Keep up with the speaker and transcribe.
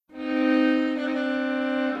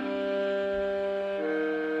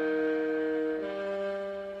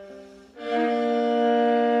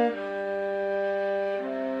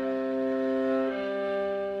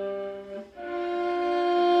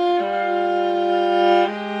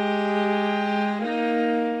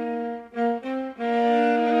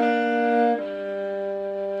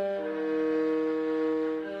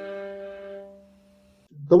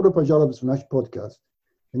Добро пожаловать в наш подкаст.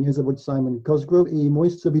 Меня зовут Саймон Козгров и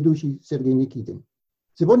мой соведущий Сергей Никитин.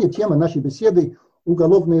 Сегодня тема нашей беседы –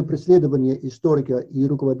 уголовное преследование историка и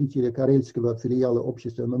руководителя карельского филиала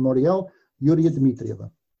общества «Мемориал» Юрия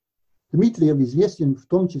Дмитриева. Дмитриев известен в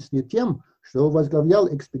том числе тем, что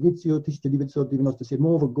возглавлял экспедицию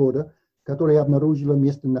 1997 года, которая обнаружила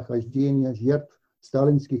местонахождение жертв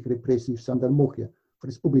сталинских репрессий в Сандармохе в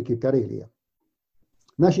Республике Карелия.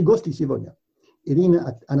 Наши гости сегодня –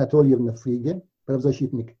 Ирина Анатольевна Фlige,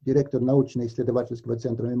 правозащитник, директор научно-исследовательского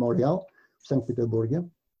центра «Мемориал» в Санкт-Петербурге,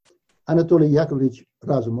 Анатолий Яковлевич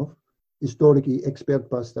Разумов, историк и эксперт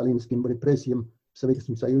по сталинским репрессиям в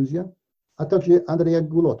Советском Союзе, а также Andrea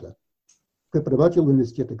Gullotta, преподаватель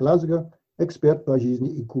университета Глазго, эксперт по жизни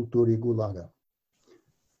и культуре ГУЛАГа.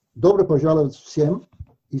 Добро пожаловать всем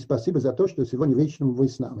и спасибо за то, что сегодня вечером вы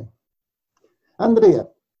с нами. Andrea,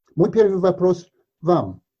 мой первый вопрос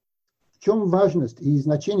вам. В чем важность и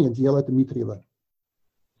значение дела Дмитриева?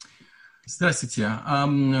 Здравствуйте.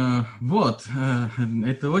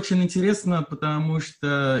 Это очень интересно, потому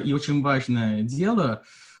что и очень важное дело,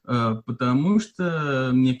 потому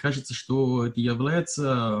что мне кажется, что это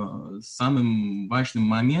является самым важным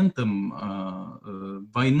моментом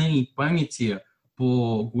войны памяти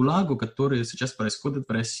по ГУЛАГу, который сейчас происходит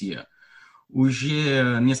в России.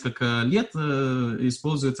 Уже несколько лет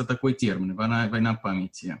используется такой термин «война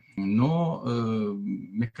памяти». Но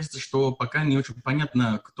мне кажется, что пока не очень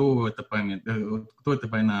понятно, кто эта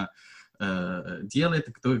война делает,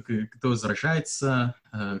 кто сражается,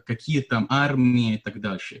 какие там армии и так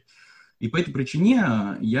дальше. И по этой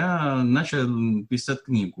причине я начал писать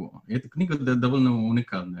книгу. Эта книга довольно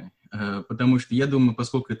уникальная, потому что я думаю,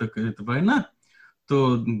 поскольку это война,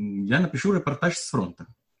 то я напишу репортаж с фронта.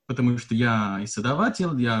 Потому что я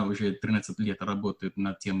исследователь, я уже 13 лет работаю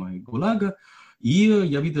над темой ГУЛАГа, и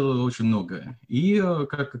я видел очень многое. И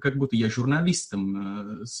как будто я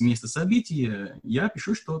журналистом с места событий, я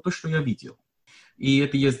пишу то, что я видел. И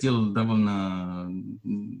это я сделал довольно...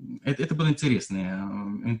 Это был интересный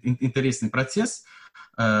процесс.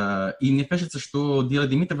 И мне кажется, что дело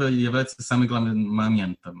Дмитриева является самым главным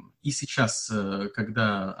моментом. И сейчас,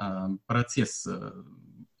 когда процесс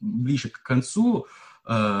ближе к концу,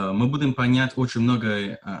 мы будем понять очень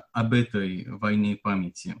многое об этой войне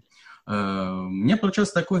памяти. У меня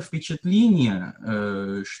получилось такое впечатление,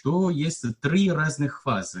 что есть 3 разных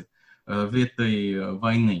фазы в этой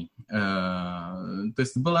войне. То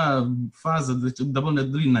есть была фаза, довольно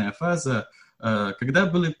длинная фаза, когда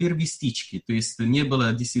были первые стычки. То есть не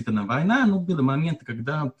была действительно война, но были моменты,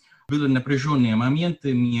 когда были напряженные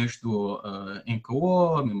моменты между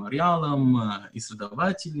НКО, мемориалом,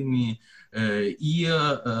 исследователями и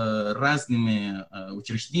разными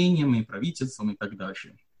учреждениями, правительством и так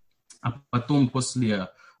дальше. А потом, после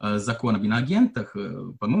закона об иноагентах,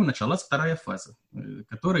 по-моему, началась вторая фаза, в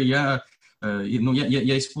которой я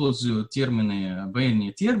использую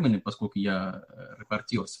военные термины, поскольку я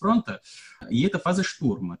репортер с фронта, и это фаза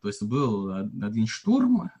штурма. То есть был один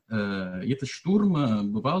штурм, и этот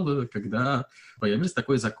штурм бывал, когда появился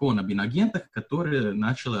такой закон об иноагентах, который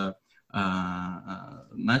начал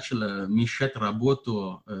мешать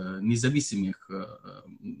работу независимых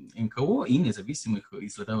НКО и независимых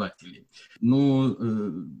исследователей. Но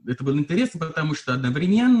это было интересно, потому что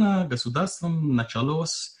одновременно государством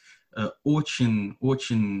началось очень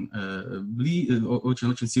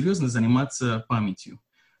серьезно заниматься памятью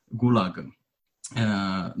ГУЛАГа.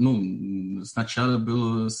 Сначала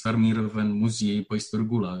был сформирован музей по истории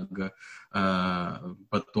ГУЛАГа,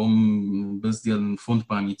 потом был сделан фонд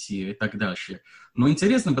памяти и так дальше. Но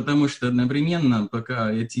интересно, потому что одновременно, пока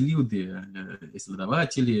эти люди,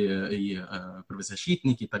 исследователи и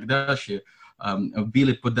правозащитники и так дальше,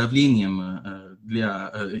 были под давлением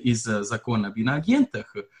из-за закона об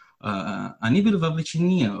иноагентах, они были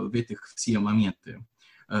вовлечены в эти все моменты.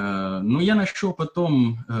 Но я нашел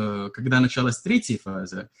потом, когда началась 3-я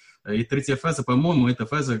фаза, и 3-я фаза, по-моему, это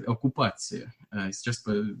фаза оккупации. Сейчас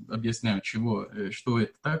объясняю, что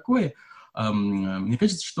это такое. Мне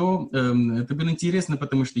кажется, что это было интересно,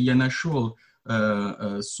 потому что я нашел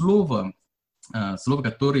слово,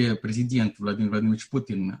 которое президент Владимир Владимирович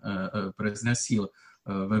Путин произносил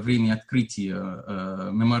во время открытия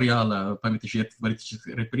мемориала памяти жертв политических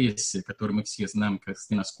репрессий, который мы все знаем как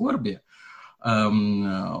 «Стена скорби»,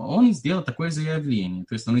 он сделал такое заявление.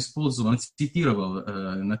 То есть он цитировал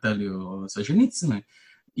Наталью Солженицыну,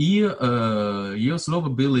 и ее слово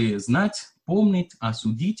было «знать, помнить,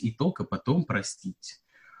 осудить и только потом простить».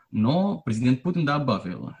 Но президент Путин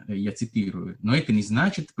добавил, я цитирую, «но это не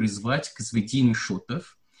значит призвать к сведению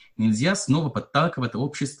счетов. Нельзя снова подталкивать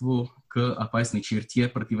обществу к опасной черте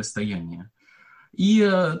противостояния». И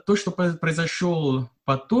то, что произошло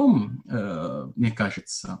потом, мне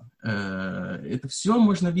кажется, это все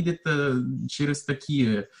можно видеть через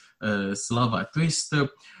такие слова. То есть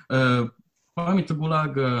память о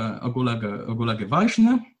ГУЛАГе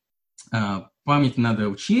важна, память надо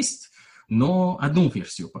учесть, но одну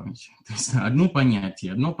версию памяти, то есть одно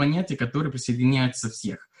понятие, которое присоединяется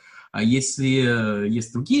всех. А если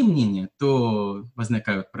есть другие мнения, то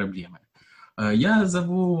возникают проблемы. Я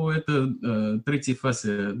зову это третьей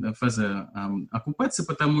фазой оккупации,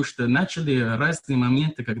 потому что начали разные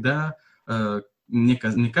моменты, когда мне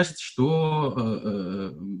кажется,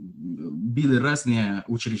 что были разные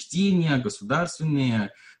учреждения,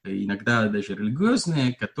 государственные, иногда даже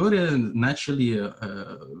религиозные, которые начали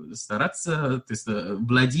стараться, то есть,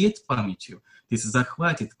 владеть памятью, то есть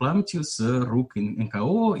захватить памятью с рук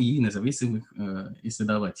НКО и независимых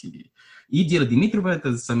исследователей. И дело Дмитриева –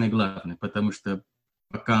 это самое главное, потому что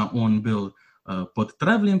пока он был под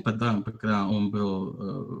травлей, пока он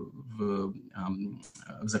был в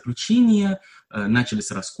заключении,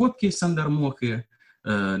 начались раскопки в Сандармохе,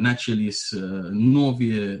 начались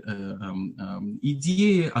новые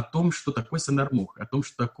идеи о том, что такое Сандармох, о том,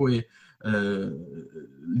 что такое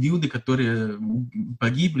люди, которые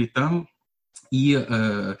погибли там. И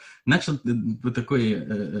начал такой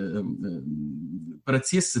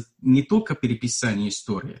процесс не только переписания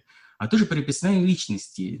истории, а тоже переписание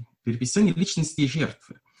личности и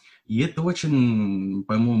жертвы. И это очень,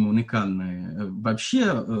 по-моему, уникально. Вообще,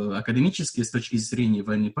 академически, с точки зрения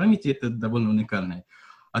военной памяти, это довольно уникально.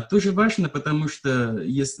 А тоже важно, потому что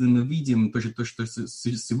если мы видим тоже то, что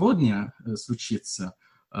сегодня случится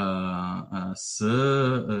с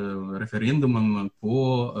референдумом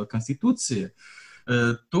по Конституции,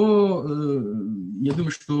 то я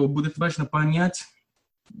думаю, что будет важно понять,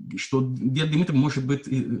 что дело Дмитриева может быть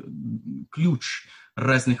ключ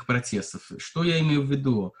разных процессов. Что я имею в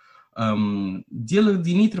виду? Дело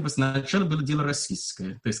Дмитриева сначала было дело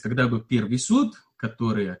российское. То есть, когда был первый суд,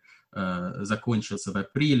 который закончился в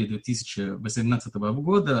апреле 2018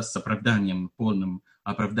 года с полным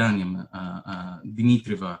оправданием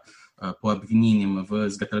Дмитриева по обвинениям в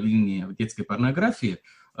изготовлении детской порнографии,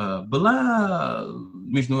 была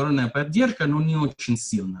международная поддержка, но не очень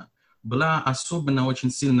сильная. Была особенно очень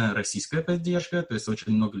сильная российская поддержка, то есть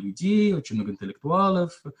очень много людей, очень много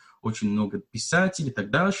интеллектуалов, очень много писателей и так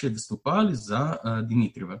дальше выступали за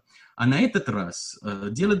Дмитриева. А на этот раз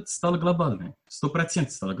дело стало глобальное, 100%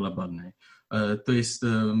 стало глобальное. То есть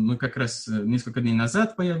мы как раз несколько дней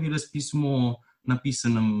назад появилось письмо,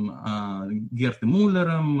 написанным Гертой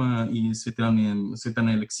Муллером и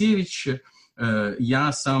Светланой Алексеевич.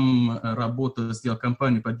 Я сам работал, сделал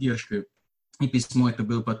кампанию поддержки, и письмо это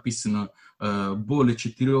было подписано более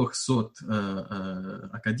 400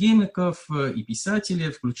 академиков и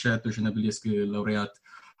писателей, включая тоже Нобелевский лауреат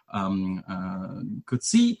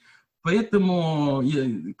Куци. Поэтому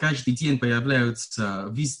каждый день появляются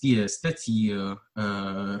везде статьи,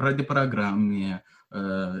 радиопрограммы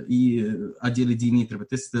и о деле Дмитриева.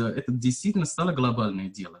 То есть это действительно стало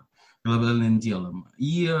глобальным делом.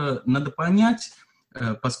 И надо понять,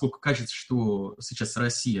 поскольку кажется, что сейчас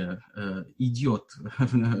Россия идет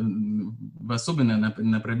в особенное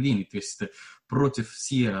направление, то есть против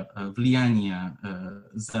все влияния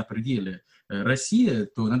за пределы России,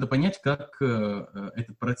 то надо понять, как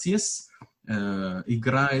этот процесс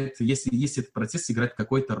играет, если этот процесс играет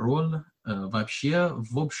какую-то роль вообще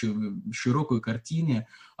в общей широкой картине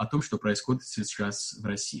о том, что происходит сейчас в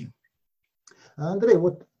России. Андрей,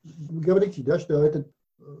 вот вы говорите, да, что это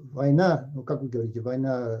война, ну как вы говорите,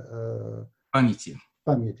 война памяти,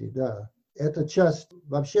 да. Это часть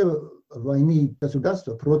вообще войны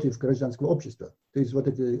государства против гражданского общества. То есть вот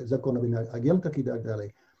эти законы о агентах и так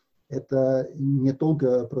далее. Это не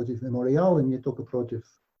только против мемориала, не только против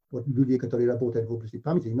людей, которые работают в области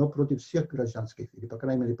памяти, но против всех гражданских, или, по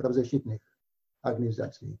крайней мере, правозащитных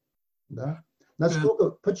организаций. Да?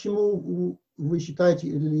 Почему вы считаете,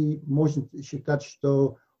 или можно считать,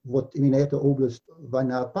 что вот именно эта область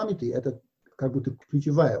война памяти, это как будто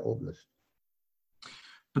ключевая область?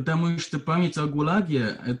 Потому что память о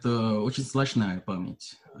ГУЛАГе – это очень сложная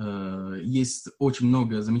память. Есть очень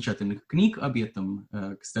много замечательных книг об этом.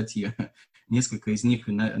 Кстати, несколько из них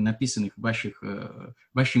написанных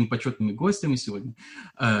вашими почетными гостями сегодня.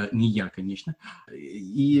 Не я, конечно.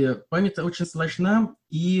 И память очень сложна.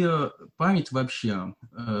 И память вообще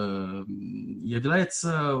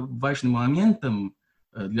является важным моментом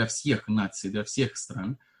для всех наций, для всех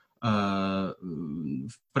стран.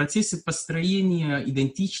 В процессе построения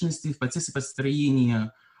идентичности, в процессе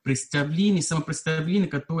построения представлений, самопредставлений,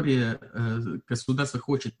 которые государство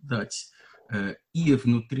хочет дать и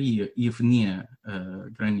внутри, и вне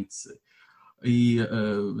границы. И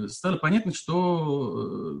стало понятно,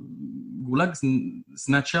 что ГУЛАГ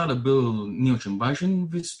сначала был не очень важен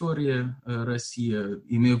в истории России,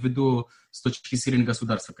 имею в виду с точки зрения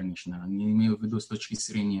государства, конечно, не имею в виду с точки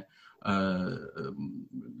зрения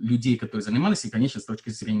людей, которые занимались, и, конечно, с точки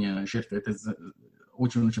зрения жертв. Это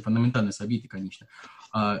очень-очень фундаментальное событие, конечно.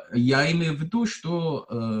 Я имею в виду,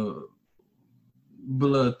 что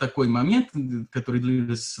был такой момент, который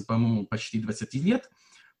длился, по-моему, почти 20 лет,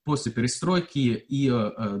 после перестройки и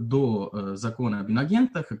до закона об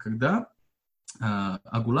инагентах, когда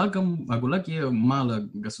о ГУЛАГе мало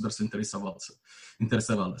государств интересовалось.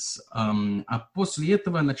 А после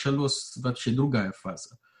этого началась вообще другая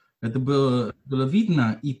фаза. Это было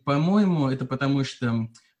видно, и, по-моему, это потому что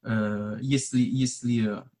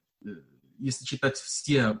если читать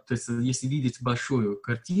все, то есть если видеть большую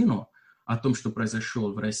картину о том, что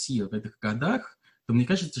произошло в России в этих годах, то мне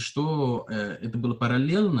кажется, что это было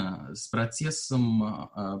параллельно с процессом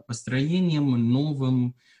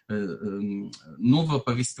построением нового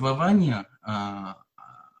повествования о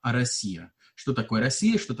России. Что такое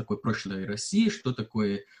Россия, что такое прошлое России, что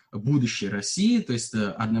такое будущее России. То есть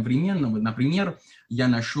одновременно, например, я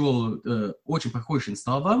нашел очень похожие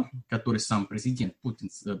слова, которые сам президент Путин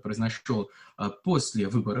произносил после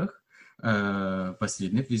выборов,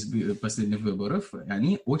 последних выборов,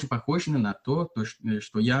 они очень похожи на то,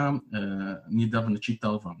 что я недавно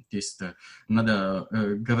читал вам. То есть надо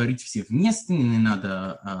говорить все вместе, не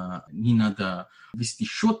надо вести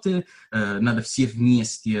счеты, надо все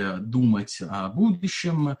вместе думать о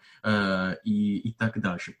будущем и так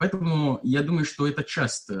дальше. Поэтому я думаю, что это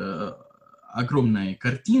часть огромной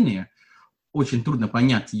картины. Очень трудно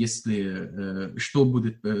понять,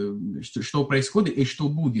 что происходит и что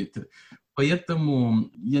будет.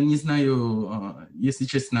 Поэтому я не знаю, если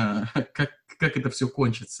честно, как это все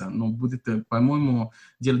кончится. Но будет, по-моему,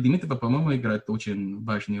 дело Дмитриева, по-моему, играет очень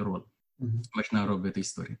важную роль. Важная роль в этой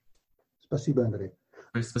истории. Спасибо, Андрей.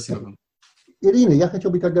 Спасибо вам. Ирина, я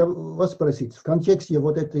хотел бы тогда вас спросить, в контексте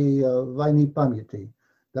вот этой войны памяти,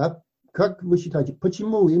 да, как вы считаете,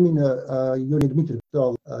 почему именно Юрий Дмитриев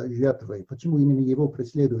стал жертвой? Почему именно его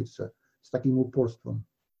преследуется с таким упорством?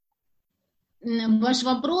 Ваш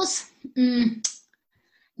вопрос не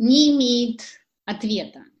имеет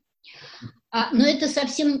ответа. Но это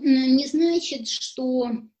совсем не значит,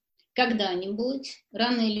 что когда-нибудь,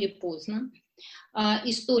 рано или поздно,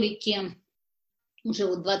 историки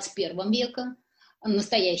уже 21 века,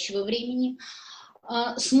 настоящего времени,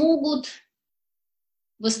 смогут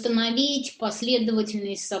восстановить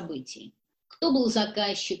последовательность событий. Кто был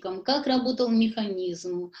заказчиком, как работал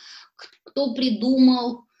механизм, кто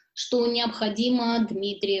придумал, что необходимо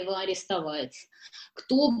Дмитриева арестовать,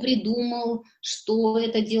 кто придумал, что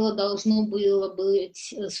это дело должно было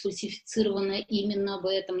быть сфальсифицировано именно в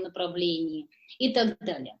этом направлении и так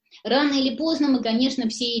далее. Рано или поздно мы, конечно,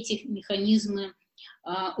 все эти механизмы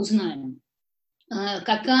узнаем.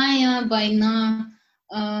 Какая война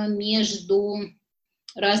между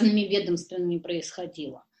разными ведомствами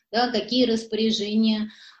происходила, да, какие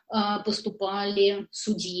распоряжения поступали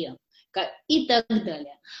судье и так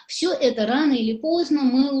далее. Все это рано или поздно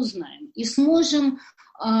мы узнаем и сможем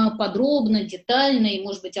подробно, детально, и,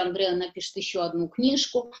 может быть, Андреа напишет еще одну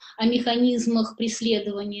книжку о механизмах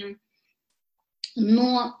преследования.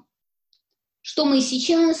 Но что мы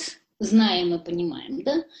сейчас знаем и понимаем,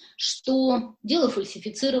 да, что дело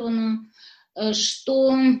фальсифицировано,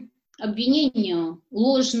 что обвинения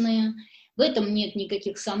ложные, в этом нет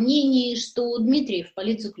никаких сомнений, что Дмитриев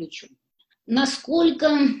политзаключен.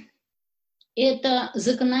 Насколько это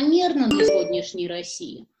закономерно для сегодняшней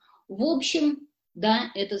России? В общем,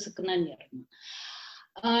 да, это закономерно.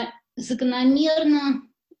 Закономерен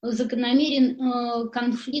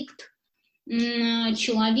конфликт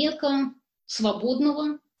человека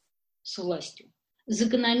свободного с властью.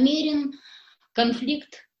 Закономерен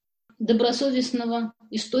конфликт добросовестного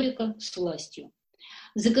историка с властью.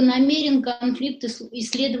 Закономерен конфликт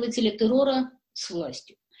исследователя террора с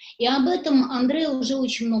властью. И об этом Андреа уже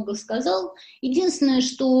очень много сказал. Единственное,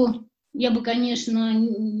 что я бы, конечно,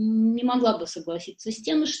 не могла бы согласиться с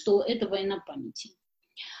тем, что это война памяти.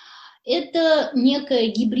 Это некая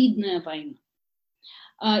гибридная война.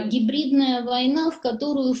 Гибридная война, в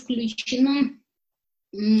которую включены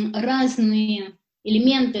разные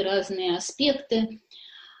элементы, разные аспекты.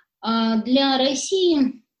 Для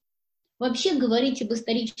России вообще говорить об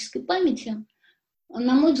исторической памяти,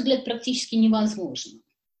 на мой взгляд, практически невозможно.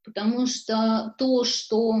 Потому что то,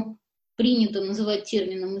 что принято называть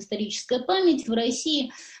термином историческая память, в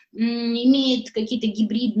России имеет какие-то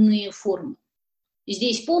гибридные формы.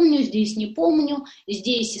 Здесь помню, здесь не помню,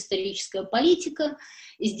 здесь историческая политика,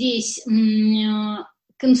 здесь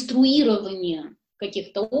конструирование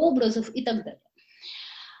каких-то образов и так далее.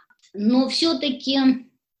 Но все-таки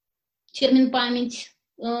термин «память»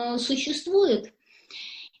 существует,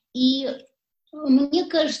 и мне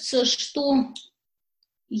кажется, что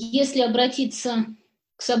если обратиться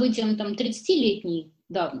к событиям 30-летней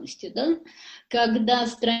давности, да, когда в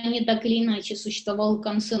стране так или иначе существовал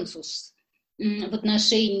консенсус в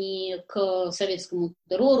отношении к советскому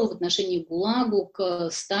террору, в отношении к ГУЛАГу, к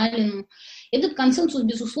Сталину, этот консенсус,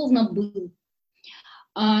 безусловно, был.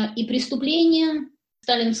 И преступления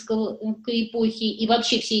сталинской эпохи и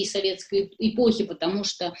вообще всей советской эпохи, потому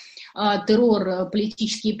что террор,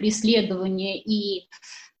 политические преследования и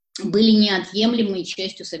были неотъемлемой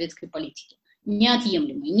частью советской политики.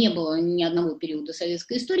 Неотъемлемой. Не было ни одного периода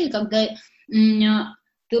советской истории, когда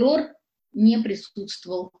террор не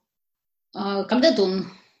присутствовал. Когда-то он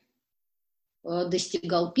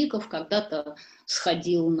достигал пиков, когда-то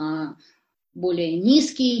сходил на более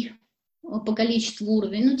низкий по количеству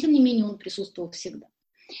уровень, но тем не менее он присутствовал всегда.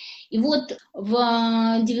 И вот в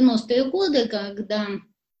 90-е годы, когда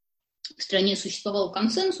в стране существовал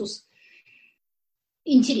консенсус,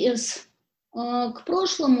 интерес к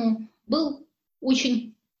прошлому был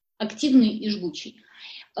очень активный и жгучий,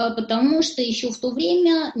 потому что еще в то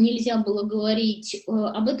время нельзя было говорить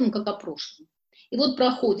об этом как о прошлом. И вот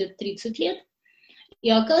проходит 30 лет, и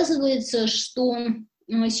оказывается, что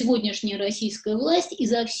сегодняшняя российская власть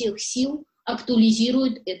изо всех сил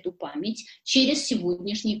актуализирует эту память через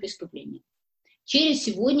сегодняшние преступления. Через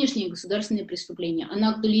сегодняшние государственные преступления. Она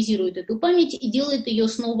актуализирует эту память и делает ее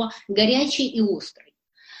снова горячей и острой.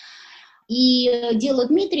 И дело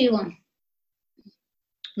Дмитриева,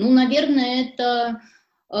 наверное, это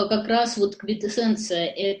как раз вот квинтэссенция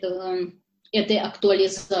этой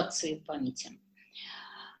актуализации памяти.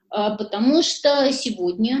 Потому что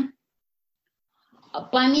сегодня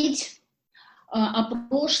память о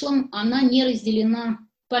прошлом, она не разделена,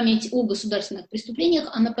 память о государственных преступлениях,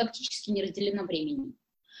 она практически не разделена временем.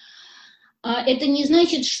 Это не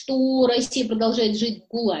значит, что Россия продолжает жить в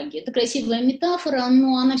ГУЛАГе. Это красивая метафора,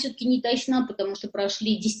 но она все-таки не точна, потому что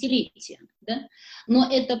прошли десятилетия. Да? Но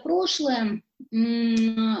это прошлое,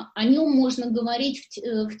 о нем можно говорить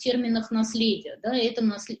в терминах наследия. Да? Это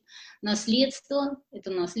наследство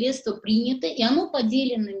принято, и оно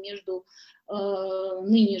поделено между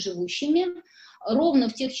ныне живущими ровно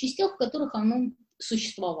в тех частях, в которых оно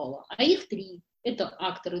существовало. А их три. Это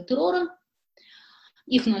акторы террора.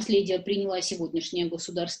 Их наследие приняла сегодняшняя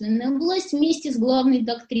государственная власть вместе с главной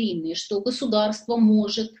доктриной, что государство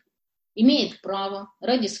имеет право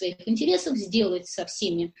ради своих интересов сделать со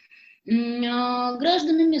всеми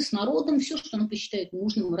гражданами, с народом все, что оно посчитает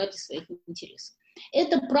нужным ради своих интересов.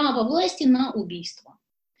 Это право власти на убийство.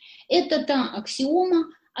 Это та аксиома,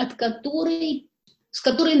 с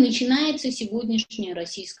которой начинается сегодняшнее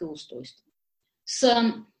российское устройство.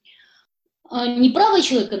 Не права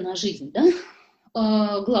человека на жизнь, да,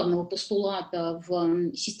 главного постулата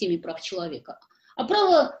в системе прав человека, а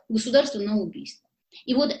право государства на убийство.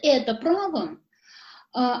 И вот это право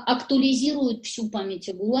актуализирует всю память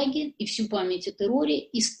о ГУЛАГе и всю память о терроре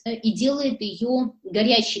и делает ее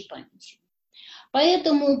горячей памятью.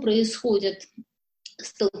 Поэтому происходят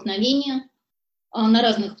столкновения на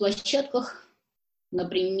разных площадках.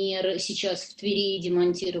 Например, сейчас в Твери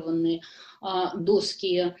демонтированы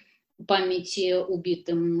доски памяти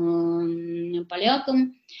убитым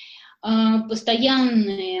полякам,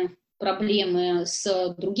 постоянные проблемы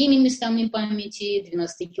с другими местами памяти,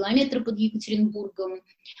 12-й километр под Екатеринбургом,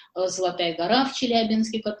 Золотая гора в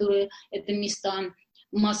Челябинске, это места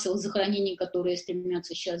массовых захоронений, которые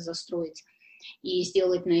стремятся сейчас застроить и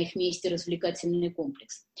сделать на их месте развлекательный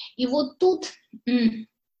комплекс. И вот тут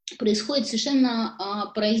происходят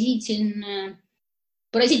совершенно поразительные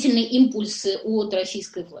импульсы от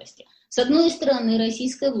российской власти. С одной стороны,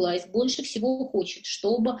 российская власть больше всего хочет,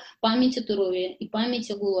 чтобы память о терроре и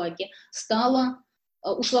память о ГУЛАГе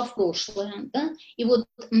ушла в прошлое. Да? И вот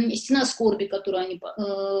стена скорби, которую они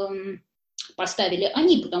поставили,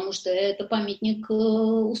 потому что это памятник,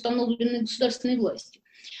 установленный государственной властью,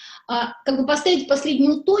 поставить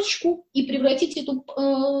последнюю точку и превратить эту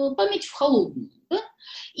память в холодную. Да?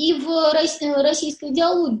 И в российской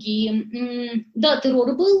идеологии, да,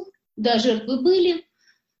 террор был, да, жертвы были,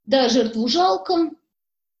 да, жертву жалко,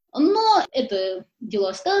 но это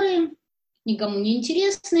дела старые, никому не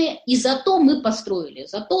интересные, и зато мы построили,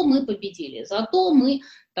 зато мы победили, зато мы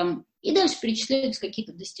там... И дальше перечисляются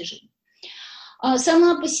какие-то достижения. А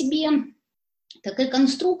сама по себе такая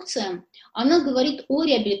конструкция, она говорит о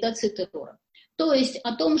реабилитации террора. То есть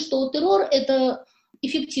о том, что террор – это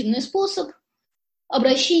эффективный способ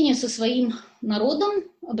обращения со своим народом,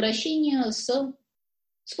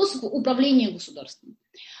 способ управления государством.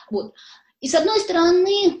 Вот. И с одной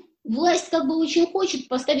стороны, власть как бы очень хочет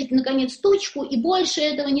поставить, наконец, точку и больше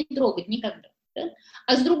этого не трогать никогда. Да?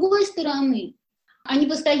 А с другой стороны, они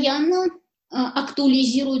постоянно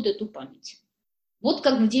актуализируют эту память. Вот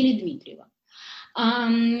как в деле Дмитриева.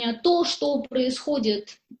 То, что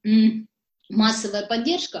происходит, массовая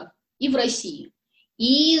поддержка и в России,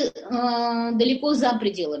 и далеко за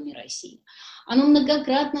пределами России, оно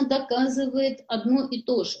многократно доказывает одно и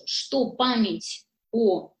то же, что память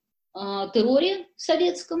о терроре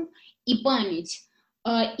советском и память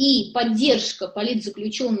и поддержка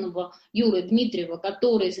политзаключенного Юры Дмитриева,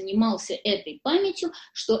 который занимался этой памятью,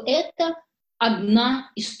 что это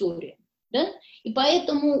одна история. Да? И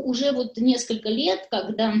поэтому уже вот несколько лет,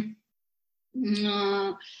 когда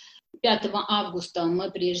 5 августа мы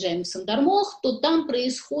приезжаем в Сандармох, то там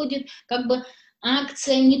происходит как бы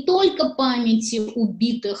акция не только памяти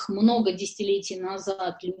убитых много десятилетий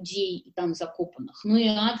назад людей и там закопанных, но и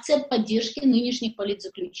акция поддержки нынешних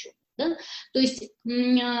политзаключенных. Да? То есть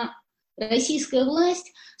российская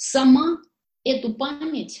власть сама эту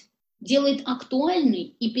память делает актуальной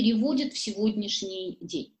и переводит в сегодняшний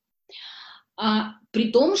день.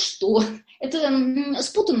 При том, что это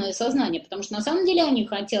спутанное сознание, потому что на самом деле они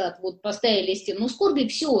хотят, вот поставили стену скорби,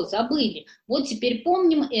 все, забыли. Вот теперь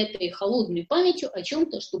помним этой холодной памятью о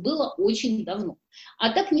чем-то, что было очень давно.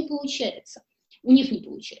 А так не получается. У них не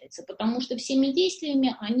получается, потому что всеми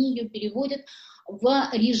действиями они ее переводят в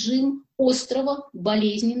режим острого,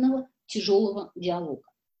 болезненного, тяжелого диалога.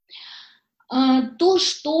 То,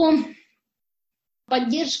 что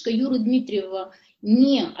поддержка Юры Дмитриева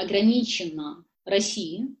не ограничена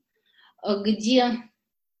Россией, где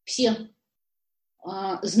все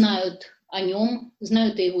знают о нем,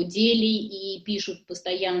 знают о его деле и пишут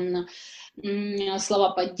постоянно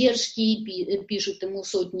слова поддержки, пишут ему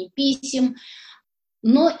сотни писем,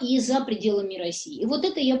 но и за пределами России. И вот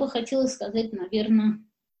это я бы хотела сказать, наверное,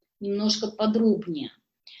 немножко подробнее.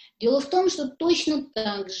 Дело в том, что точно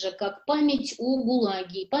так же, как память о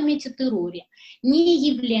ГУЛАГе и память о терроре не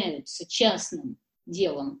являются частным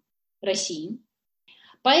делом России,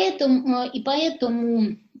 поэтому и 5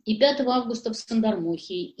 августа в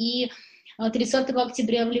Сандармохе, и 30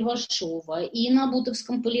 октября в Левашово, и на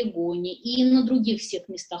Бутовском полигоне, и на других всех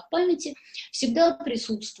местах памяти всегда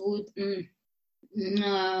присутствуют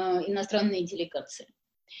иностранные делегации.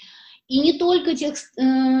 И не только из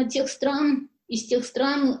тех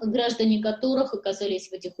стран, граждане которых оказались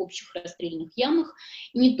в этих общих расстрельных ямах,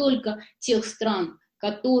 и не только тех стран,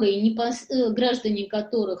 граждане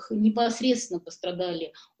которых непосредственно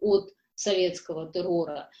пострадали от советского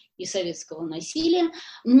террора и советского насилия,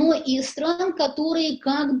 но и стран, которые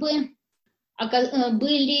как бы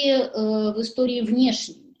были в истории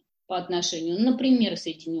внешними по отношению, например,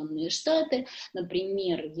 Соединенные Штаты,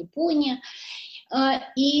 например, Япония.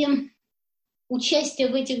 И участие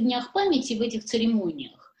в этих днях памяти, в этих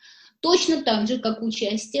церемониях, точно так же, как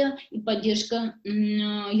участие и поддержка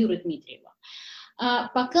Юры Дмитриева,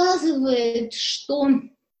 показывает, что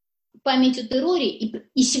память о терроре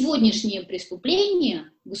и сегодняшние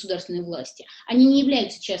преступления государственной власти, они не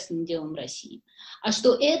являются частным делом России, а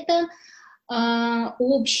что это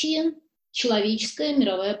общая человеческая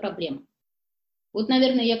мировая проблема. Вот,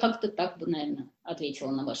 наверное, я как-то так бы, наверное,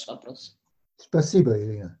 ответила на ваш вопрос. Спасибо,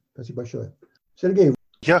 Ирина. Спасибо большое. Сергей.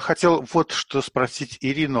 Я хотел вот что спросить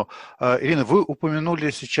Ирину. Ирина, вы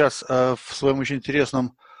упомянули сейчас в своем очень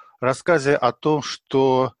интересном рассказе о том,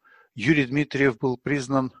 что Юрий Дмитриев был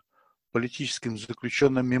признан политическим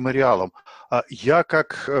заключенным мемориалом. Я,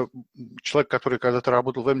 как человек, который когда-то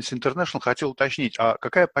работал в Amnesty International, хотел уточнить, а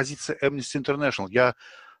какая позиция Amnesty International? Я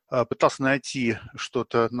пытался найти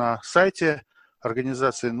что-то на сайте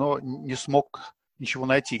организации, но не смог ничего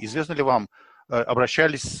найти. Известно ли вам,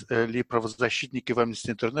 обращались ли правозащитники в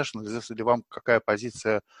Amnesty International, известно ли вам, какая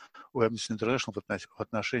позиция у Amnesty International в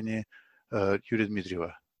отношении Юрия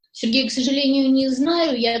Дмитриева? Сергей, к сожалению, не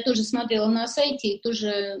знаю. Я тоже смотрела на сайте и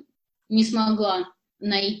тоже не смогла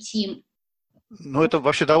найти. Ну, это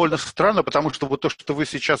вообще довольно странно, потому что вот то, что вы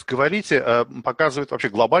сейчас говорите, показывает вообще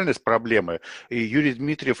глобальность проблемы. И Юрий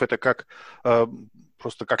Дмитриев – это как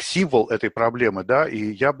просто как символ этой проблемы, да,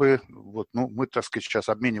 и я бы, вот, ну, мы, так сказать, сейчас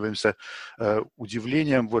обмениваемся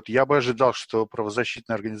удивлением, вот, я бы ожидал, что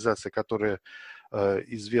правозащитная организация, которая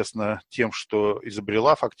известна тем, что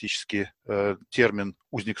изобрела фактически термин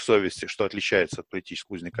 «узник совести», что отличается от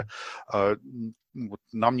политического узника, вот,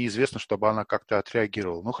 нам неизвестно, чтобы она как-то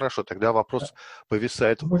отреагировала. Ну, хорошо, тогда вопрос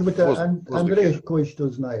повисает. Может быть, Андрей кое-что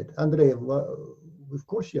знает. Андрей, вы в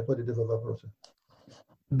курсе по этого вопроса?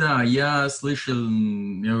 Да, я слышал,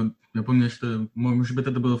 я помню, что, может быть,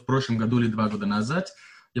 это было в прошлом году или 2 года назад.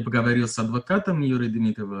 Я поговорил с адвокатом Юрия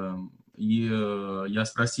Дмитриева, и я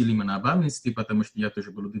спросил именно об амнистии, потому что я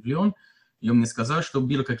тоже был удивлен. И он мне сказал, что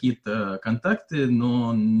были какие-то контакты,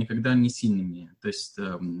 но никогда не сильными. То есть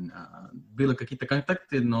были какие-то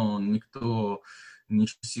контакты, но никто не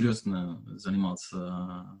серьезно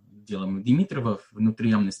занимался делом Дмитриева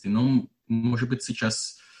внутри амнистии. Но, может быть,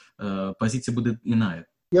 сейчас позиция будет иная.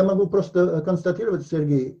 Я могу просто констатировать,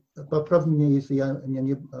 Сергей, поправь меня, если я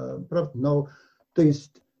не прав, но то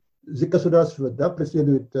есть государство, да,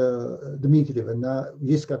 преследует Дмитриева,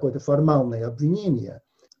 есть какое-то формальное обвинение.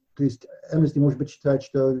 То есть Amnesty, может быть, считает,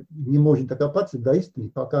 что не может докопаться до истины,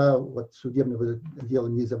 пока вот судебное дело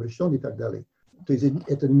не завершено и так далее. То есть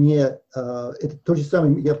это не... Это то же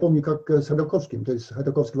самое, я помню, как с Ходорковским. То есть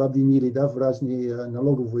Ходорковского обвинили, да, в разные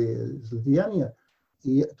налоговые злодеяния,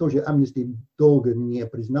 и тоже Amnesty долго не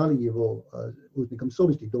признали его узником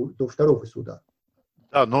совести до второго суда.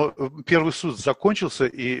 Да, но первый суд закончился,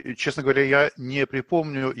 и, честно говоря, я не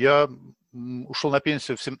припомню, я ушел на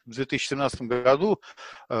пенсию в 2017 году,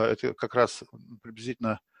 это как раз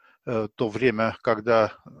приблизительно то время,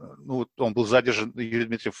 когда он был задержан, Юрий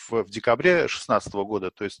Дмитриев, в декабре 2016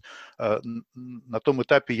 года, то есть на том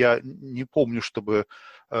этапе я не помню, чтобы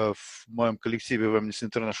в моем коллективе в Amnesty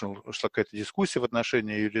International шла какая-то дискуссия в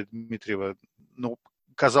отношении Юрия Дмитриева. Ну,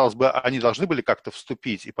 казалось бы, они должны были как-то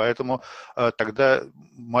вступить, и поэтому тогда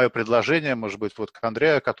мое предложение, может быть, вот к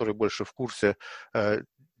Andrea, который больше в курсе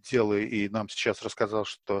дела и нам сейчас рассказал,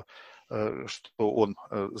 что он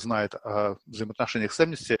знает о взаимоотношениях с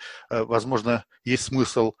Amnesty, возможно, есть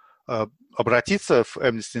смысл обратиться в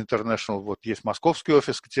Amnesty International. Вот есть московский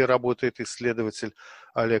офис, где работает исследователь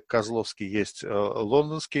Олег Козловский, есть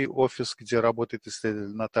лондонский офис, где работает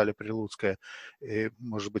исследователь Наталья Прилуцкая. И,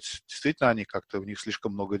 может быть, действительно они как-то, у них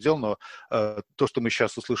слишком много дел, но то, что мы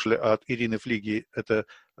сейчас услышали от Ирины Флиги, это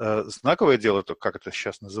знаковое дело, то как это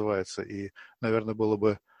сейчас называется, и, наверное, было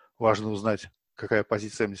бы важно узнать, какая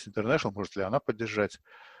позиция Amnesty International, может ли она поддержать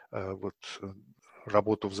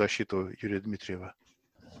работу в защиту Юрия Дмитриева.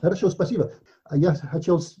 Хорошо, спасибо. Я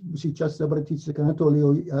хотел сейчас обратиться к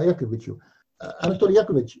Анатолию Яковлевичу. Анатолий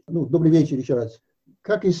Яковлевич, добрый вечер еще раз.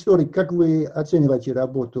 Как историк, как вы оцениваете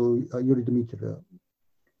работу Юрия Дмитриева?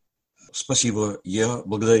 Спасибо. Я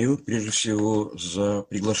благодарю прежде всего за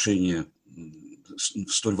приглашение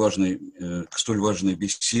к столь важной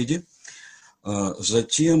беседе.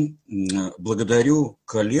 Затем благодарю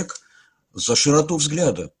коллег за широту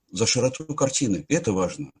взгляда, за широту картины. Это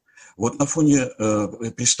важно. Вот на фоне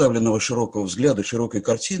представленного широкого взгляда, широкой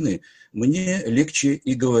картины, мне легче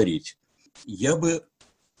и говорить. Я бы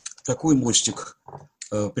такой мостик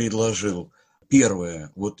предложил.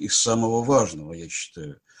 Первое, вот из самого важного, я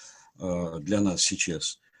считаю, для нас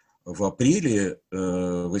сейчас. В апреле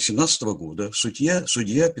 2018 года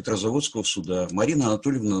судья Петрозаводского суда Марина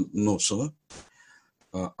Анатольевна Носова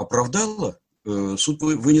оправдала, суд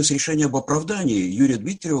вынес решение об оправдании Юрия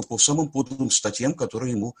Дмитриева по самым подлым статьям,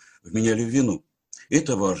 которые ему вменяли в вину.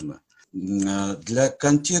 Это важно. Для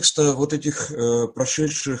контекста вот этих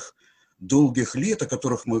прошедших долгих лет, о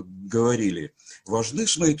которых мы говорили, важны,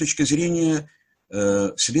 с моей точки зрения,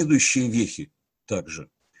 следующие вехи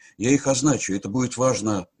также. Я их означу. Это будет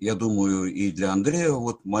важно, я думаю, и для Андрея.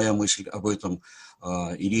 Вот моя мысль об этом.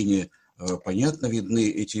 Ирине понятно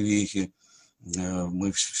видны эти вехи.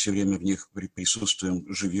 Мы все время в них присутствуем,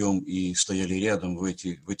 живем и стояли рядом в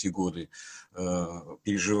эти годы,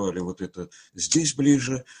 переживали вот это здесь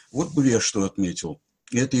ближе. Вот бы я что отметил.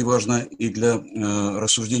 Это и важно и для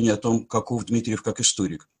рассуждения о том, каков Дмитриев как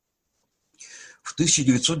историк. В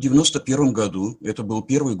 1991 году, это был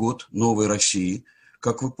первый год новой России,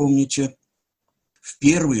 как вы помните, в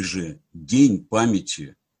первый же день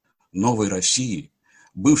памяти новой России,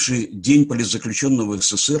 бывший день политзаключенного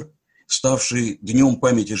СССР, ставший днем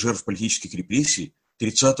памяти жертв политических репрессий,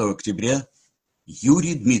 30 октября,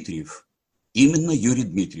 Юрий Дмитриев, именно Юрий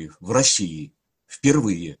Дмитриев в России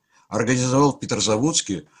впервые организовал в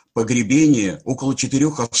Петрозаводске погребение около 4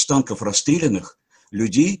 останков расстрелянных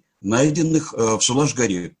людей, найденных в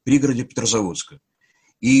Сулаш-горе, пригороде Петрозаводска.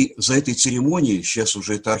 И за этой церемонией, сейчас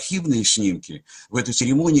уже это архивные снимки, в этой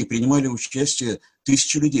церемонии принимали участие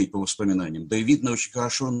 1000 людей, по воспоминаниям. Да и видно очень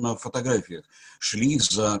хорошо на фотографиях. Шли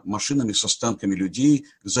за машинами с останками людей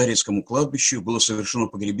к Зарецкому кладбищу, было совершено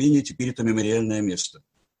погребение, теперь это мемориальное место.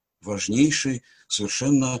 Важнейший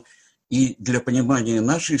совершенно и для понимания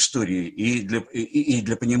нашей истории, и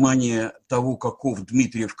для понимания того, каков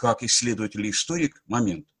Дмитриев как исследователь и историк,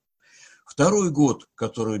 момент. Второй год,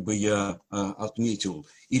 который бы я отметил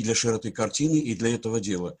и для широты картины, и для этого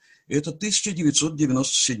дела, это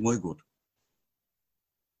 1997 год.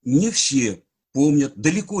 Не все помнят,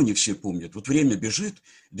 далеко не все помнят, вот время бежит,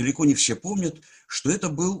 далеко не все помнят, что это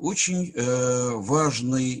был очень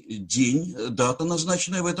важный день, дата,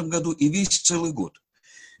 назначенная в этом году, и весь целый год.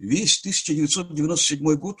 Весь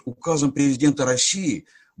 1997 год указом президента России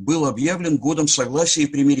был объявлен годом согласия и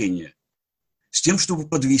примирения, с тем, чтобы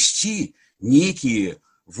подвести некие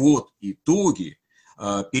итоги,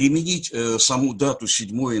 переменить саму дату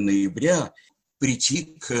 7 ноября,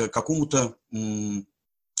 прийти к какому-то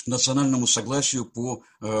национальному согласию по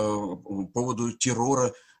поводу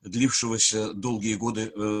террора, длившегося долгие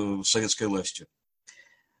годы советской властью.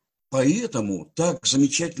 Поэтому так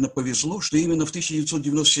замечательно повезло, что именно в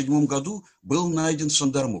 1997 году был найден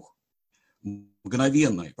Сандармох.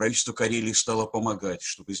 Мгновенно правительство Карелии стало помогать,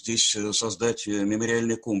 чтобы здесь создать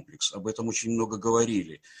мемориальный комплекс. Об этом очень много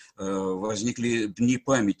говорили. Возникли дни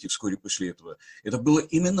памяти вскоре после этого. Это было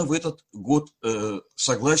именно в этот год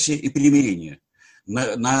согласия и примирения.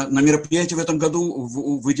 На мероприятия в этом году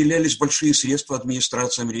выделялись большие средства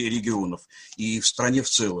администрациям регионов и в стране в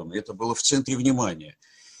целом. Это было в центре внимания.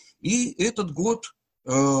 И этот год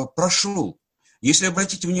прошел. Если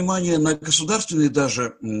обратить внимание на государственные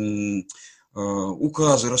даже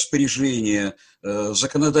указы, распоряжения,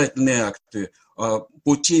 законодательные акты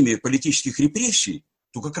по теме политических репрессий,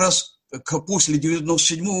 то как раз после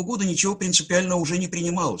 1997 года ничего принципиально уже не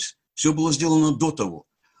принималось. Все было сделано до того.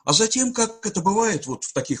 А затем, как это бывает вот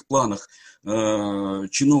в таких планах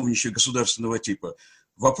чиновничьего государственного типа,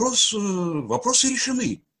 вопросы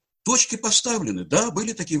решены, точки поставлены. Да,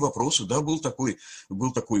 были такие вопросы, да, был такой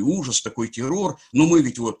ужас, такой террор, но мы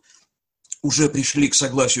ведь вот уже пришли к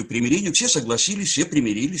согласию, примирению, все согласились, все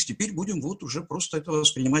примирились, теперь будем вот уже просто это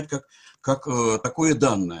воспринимать как такое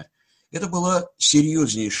данное. Это была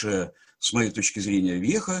серьезнейшая, с моей точки зрения,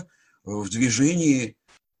 веха в движении,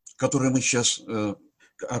 о котором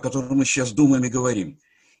мы сейчас думаем и говорим.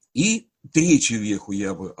 И третью веху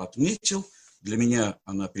я бы отметил, для меня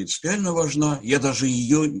она принципиально важна, я даже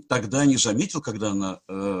ее тогда не заметил, когда она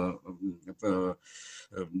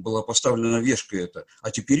была поставлена вешка эта,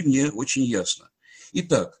 а теперь мне очень ясно.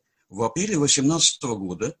 Итак, в апреле 2018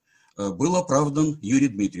 года был оправдан Юрий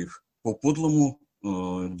Дмитриев по подлому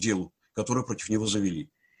делу, которое против него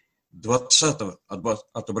завели. 20-го,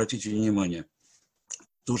 обратите внимание,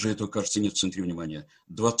 тоже этого, кажется, нет в центре внимания,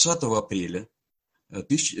 20 апреля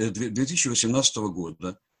 2018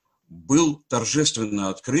 года был торжественно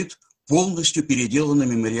открыт полностью переделанный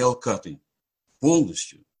мемориал Катынь.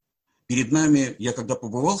 Полностью. Перед нами, я когда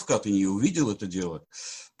побывал в Катыни и увидел это дело,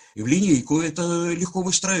 и в линейку это легко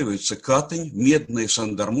выстраивается. Катынь, Медный,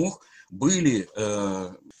 Сандармох были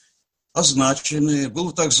означены,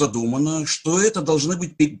 было так задумано, что это должны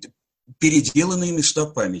быть переделанные места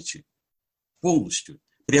памяти. Полностью.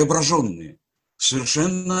 Преображенные.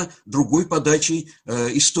 Совершенно другой подачей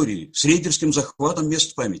истории. С рейдерским захватом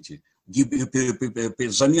мест памяти.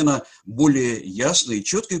 Замена более ясной и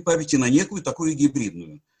четкой памяти на некую такую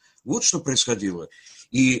гибридную. Вот что происходило.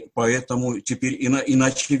 И поэтому теперь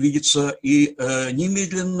иначе видится и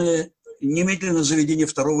немедленное заведение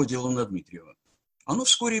второго дела на Дмитриева. Оно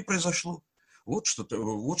вскоре и произошло. Вот что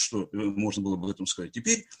можно было об этом сказать.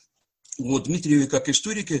 Теперь вот Дмитриеве, как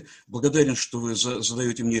историке, благодарен, что вы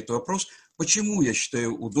задаете мне этот вопрос. Почему я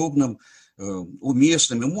считаю удобным,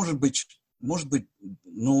 уместным и, может быть,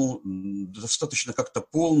 достаточно как-то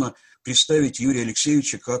полно представить Юрия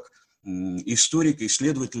Алексеевича как историка,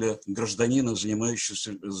 исследователя, гражданина,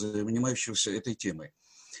 занимающегося этой темой.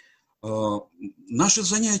 Наши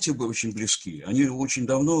занятия были очень близки, они очень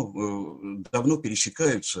давно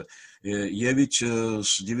пересекаются. Я ведь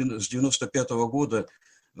с 95-го года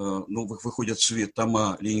выходят в свет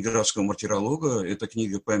тома ленинградского мартиролога. Это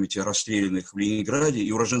книга памяти о расстрелянных в Ленинграде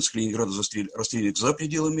и уроженцах Ленинграда, расстрелянных за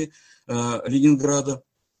пределами Ленинграда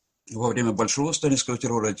во время большого сталинского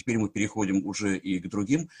террора. А теперь мы переходим уже и к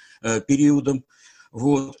другим периодам.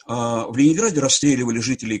 Вот. В Ленинграде расстреливали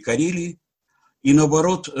жителей Карелии. И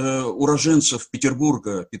наоборот, уроженцев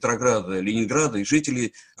Петербурга, Петрограда, Ленинграда и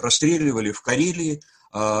жителей расстреливали в Карелии.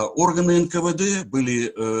 Органы НКВД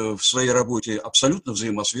были в своей работе абсолютно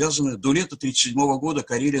взаимосвязаны. До лета 1937 года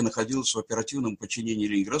Карелия находилась в оперативном подчинении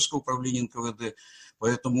Ленинградского управления НКВД,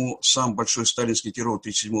 поэтому сам большой сталинский террор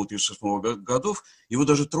 1937-1938 годов, его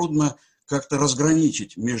даже трудно как-то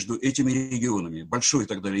разграничить между этими регионами, большой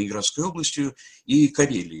тогда Ленинградской областью и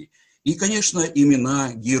Карелией. И, конечно,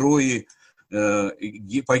 имена, герои,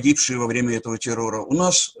 погибшие во время этого террора, у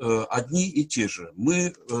нас одни и те же.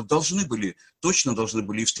 Мы точно должны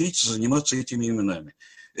были встретиться, заниматься этими именами.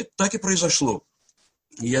 Это так и произошло.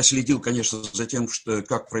 Я следил, конечно, за тем,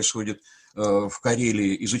 как происходит в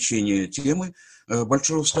Карелии изучение темы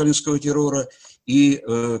большого сталинского террора. И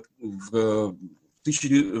в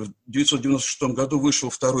 1996 году вышел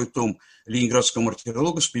второй том ленинградского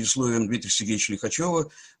мартиролога с предисловием Дмитрия Сергеевича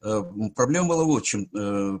Лихачева. Проблема была вот в чем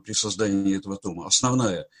при создании этого тома.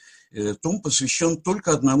 Основная. Том посвящен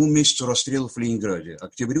только одному месяцу расстрелов в Ленинграде,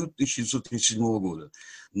 октябрю 1937 года.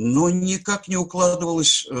 Но никак не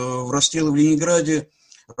укладывалось в расстрелы в Ленинграде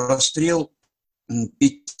расстрел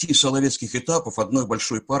 5 соловецких этапов одной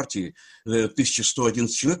большой партии,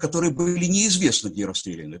 1111 человек, которые были неизвестно где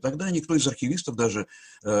расстреляны. Тогда никто из архивистов, даже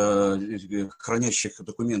хранящих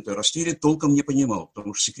документы о расстреле, толком не понимал,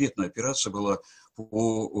 потому что секретная операция была по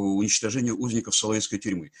уничтожению узников Соловецкой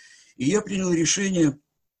тюрьмы. И я принял решение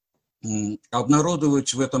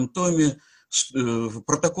обнародовать в этом томе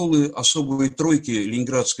протоколы особой тройки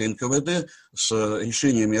Ленинградской НКВД с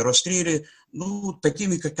решениями о расстреле, ну,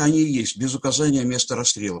 такими, как они и есть, без указания места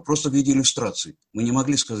расстрела, просто в виде иллюстраций. Мы не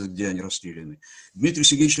могли сказать, где они расстреляны. Дмитрий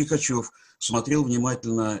Сергеевич Лихачев смотрел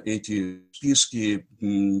внимательно эти списки,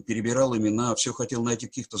 перебирал имена, все хотел найти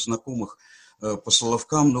каких-то знакомых по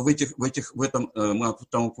соловкам, но в этом мы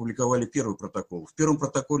там опубликовали первый протокол. В первом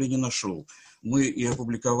протоколе не нашел. Мы и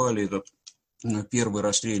опубликовали этот первый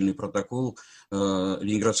расстрельный протокол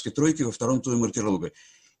Ленинградской тройки во втором томе мартиролога.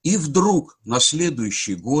 И вдруг на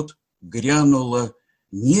следующий год грянуло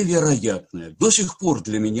невероятное. До сих пор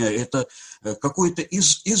для меня это какое-то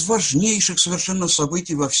из важнейших совершенно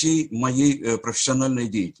событий во всей моей профессиональной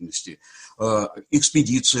деятельности.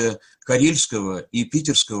 Экспедиция Карельского и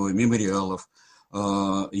Питерского мемориалов.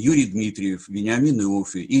 Юрий Дмитриев, Вениамин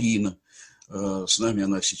Иоффе, Ирина, с нами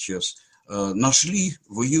она сейчас, нашли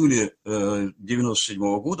в июле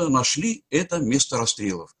 1997 года, нашли это место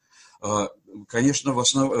расстрелов. Конечно,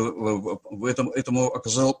 этому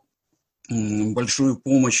оказал большую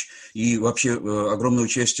помощь и вообще огромное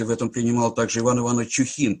участие в этом принимал также Иван Иванович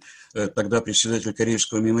Чухин, тогда председатель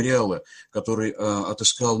Карельского мемориала, который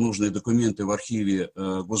отыскал нужные документы в архиве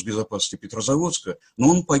госбезопасности Петрозаводска,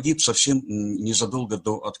 но он погиб совсем незадолго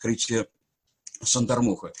до открытия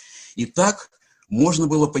Сандармоха. И так можно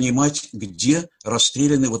было понимать, где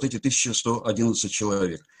расстреляны вот эти 1111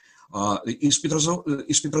 человек. Из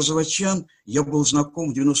петрозаводчан я был знаком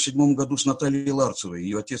в 1997 году с Натальей Ларцевой.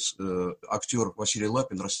 Ее отец, актер Василий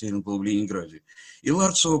Лапин, расстрелян был в Ленинграде. И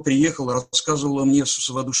Ларцева приехала, рассказывала мне с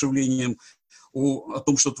воодушевлением о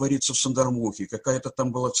том, что творится в Сандармохе, какая-то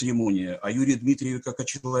там была церемония, о Юрии Дмитриеве как о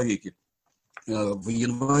человеке. В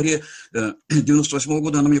январе 1998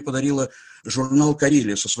 года она мне подарила журнал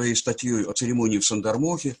 «Карелия» со своей статьей о церемонии в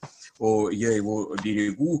Сандармохе, я его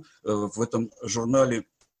берегу. В этом журнале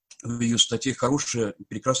в ее статье хорошая,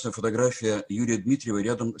 прекрасная фотография Юрия Дмитриева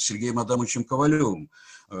рядом с Сергеем Адамовичем Ковалевым,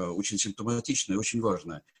 очень симптоматичная, очень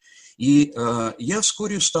важная. И я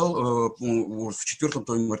вскоре стал, в 4-м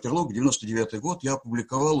томе «Мартирлог», 99-й год, я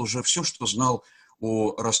опубликовал уже все, что знал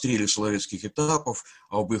о расстреле соловецких этапов,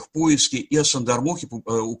 об их поиске, и о Сандармохе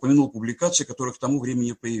упомянул публикации, которые к тому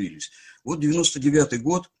времени появились. Вот 99-й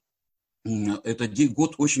год, это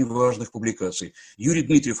год очень важных публикаций. Юрий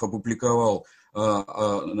Дмитриев опубликовал,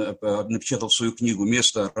 напечатал свою книгу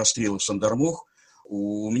 «Место расстрела Сандармох».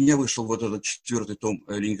 У меня вышел вот этот 4-й том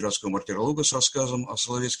Ленинградского мартиролога с рассказом о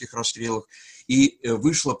соловецких расстрелах. И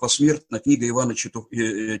вышла посмертно книга Ивана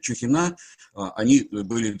Чухина. Они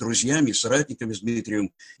были друзьями, соратниками с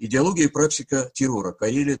Дмитриевым. «Идеология и практика террора.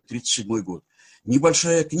 Карелия, 1937 год».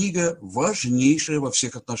 Небольшая книга, важнейшая во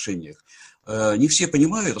всех отношениях. Не все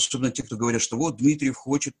понимают, особенно те, кто говорят, что вот Дмитриев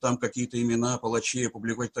хочет там какие-то имена палачей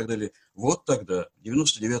опубликовать и так далее. Вот тогда, в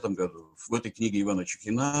 1999 году, в этой книге Ивана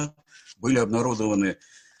Чухина были обнародованы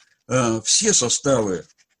все составы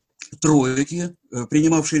тройки,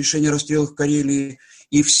 принимавшие решения о расстрелах в Карелии,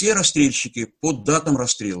 и все расстрельщики по датам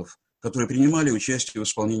расстрелов, которые принимали участие в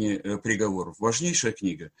исполнении приговоров. Важнейшая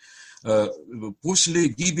книга. После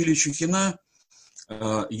гибели Чухина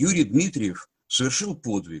Юрий Дмитриев совершил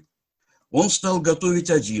подвиг. Он стал готовить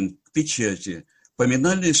один к печати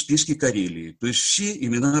поминальные списки Карелии, то есть все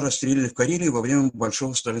имена расстрелянных в Карелии во время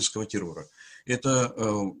большого сталинского террора. Это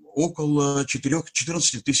около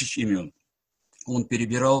 14 тысяч имен. Он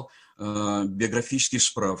перебирал биографические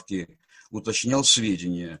справки, уточнял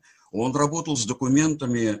сведения. Он работал с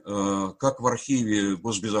документами как в архиве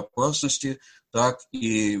госбезопасности, так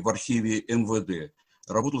и в архиве МВД.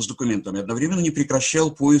 Работал с документами, одновременно не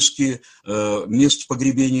прекращал поиски мест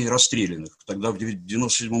погребений расстрелянных. Тогда в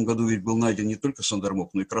 1997 году ведь был найден не только Сандармох,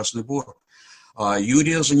 но и Красный Бор. А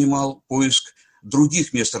Юрия занимал поиск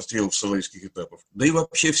других мест расстрелов соловецких этапов, да и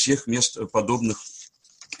вообще всех мест подобных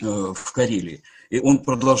в Карелии. И он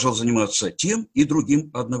продолжал заниматься тем и другим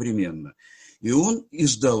одновременно. И он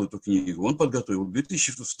издал эту книгу, он подготовил. В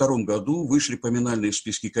 2002 году вышли поминальные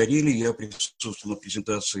списки Карелии, я присутствовал на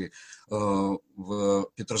презентации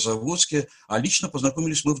в Петрозаводске, а лично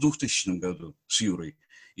познакомились мы в 2000 году с Юрой.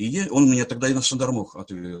 И он меня тогда и на Сандармох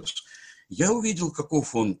отвез. Я увидел,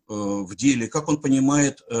 каков он в деле, как он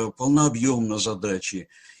понимает полнообъемно задачи.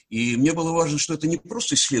 И мне было важно, что это не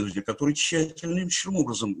просто исследователь, который тщательнейшим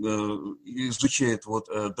образом изучает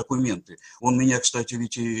документы. Он меня, кстати,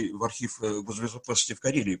 ведь и в архив госбезопасности в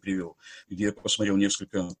Карелии привел, где я посмотрел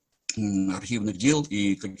несколько архивных дел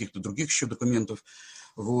и каких-то других еще документов.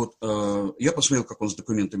 Я посмотрел, как он с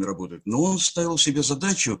документами работает. Но он ставил себе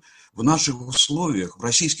задачу в наших условиях, в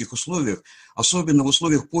российских условиях, особенно в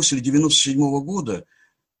условиях после 1997 года,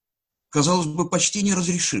 казалось бы, почти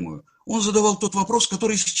неразрешимую. Он задавал тот вопрос,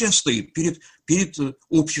 который сейчас стоит перед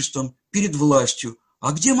обществом, перед властью.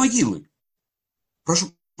 А где могилы?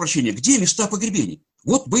 Прошу прощения, где места погребений?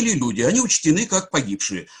 Вот были люди, они учтены как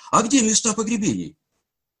погибшие. А где места погребений?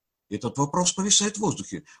 Этот вопрос повисает в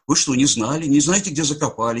воздухе. Вы что, не знали? Не знаете, где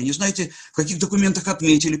закопали? Не знаете, в каких документах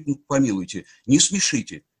отметили? Помилуйте, не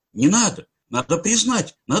смешите. Не надо. Надо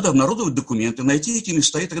признать. Надо обнародовать документы, найти эти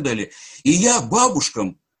места и так далее. И я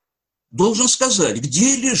бабушкам должен сказать,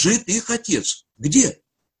 где лежит их отец. Где?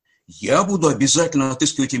 Я буду обязательно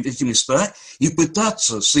отыскивать эти места и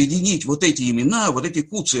пытаться соединить вот эти имена, вот эти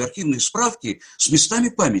куцы и архивные справки с местами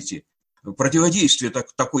памяти. Противодействие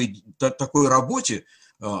такой работе,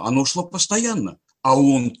 оно шло постоянно. А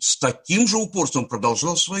он с таким же упорством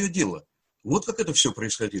продолжал свое дело. Вот как это все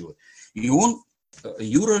происходило. И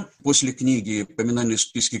Юра, после книги «Поминальные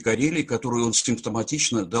списки Карелии», которую он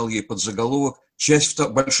симптоматично дал ей под заголовок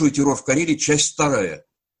 «Большой террор в Карелии, часть 2».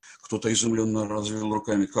 Кто-то изумленно развел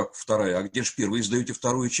руками, как вторая, а где же первая? Вы издаете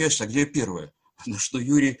вторую часть, а где первая? На что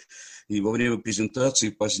Юрий и во время презентации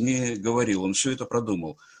позднее говорил, он все это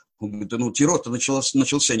продумал. Он говорит, террор-то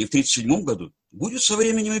начался не в 1937 году, будет со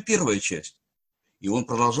временем и первая часть. И он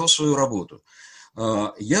продолжал свою работу.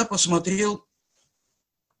 Я посмотрел,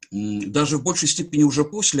 даже в большей степени уже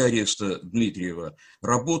после ареста Дмитриева,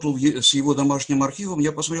 работал с его домашним архивом,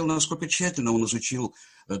 я посмотрел, насколько тщательно он изучил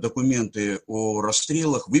документы о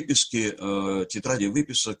расстрелах, выписки, тетради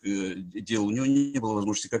выписок, дел. У него не было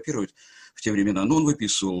возможности копировать в те времена, но он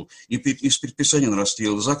выписывал из предписания на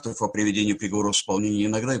расстрел, из актов о приведении приговора в исполнение.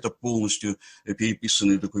 Иногда это полностью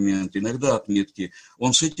переписанные документы, иногда отметки.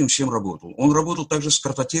 Он с этим всем работал. Он работал также с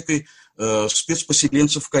картотекой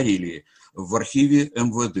спецпоселенцев в Карелии в архиве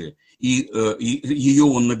МВД. И ее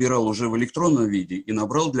он набирал уже в электронном виде и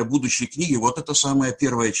набрал для будущей книги вот эта самая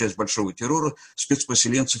первая часть «Большого террора»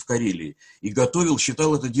 «Спецпоселенцы в Карелии». И готовил,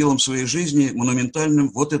 считал это делом своей жизни монументальным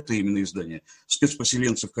вот это именно издание.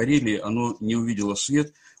 «Спецпоселенцы в Карелии», оно не увидело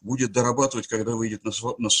свет, будет дорабатывать, когда выйдет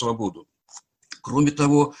на свободу. Кроме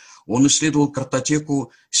того, он исследовал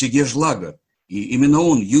картотеку Сегежлага. И именно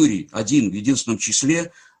он, Юрий, один в единственном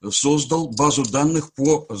числе, создал базу данных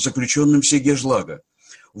по заключенным Сегежлага.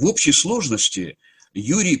 В общей сложности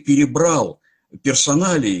Юрий перебрал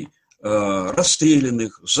персоналий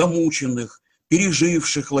расстрелянных, замученных,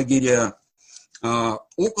 переживших лагеря,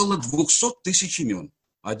 около 200 тысяч имен.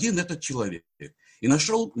 Один этот человек. И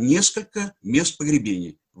нашел несколько мест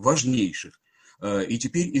погребений, важнейших и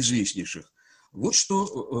теперь известнейших. Вот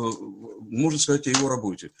что можно сказать о его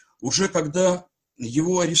работе. Уже когда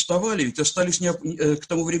его арестовали, ведь остались к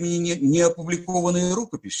тому времени не опубликованные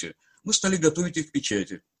рукописи, мы стали готовить их к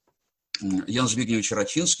печати. Ян Збигневич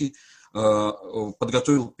Рачинский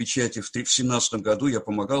подготовил к печати в 1917 году, я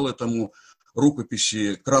помогал этому,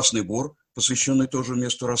 рукописи «Красный Бор», посвященной тоже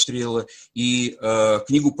месту расстрела, и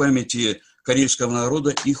книгу памяти карельского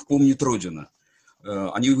народа «Их помнит Родина».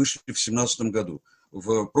 Они вышли в 1917 году.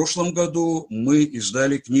 В прошлом году мы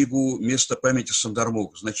издали книгу «Место памяти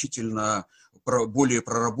Сандармох», значительно более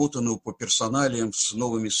проработанную по персоналиям, с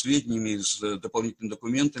новыми сведениями, с дополнительными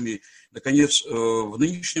документами. Наконец, в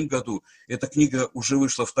нынешнем году эта книга уже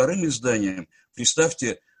вышла вторым изданием.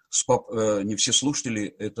 Представьте, не все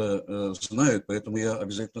слушатели это знают, поэтому я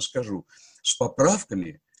обязательно скажу, с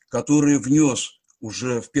поправками, которые внес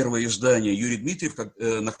уже в первое издание Юрий Дмитриев,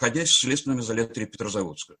 находясь в следственном изоляторе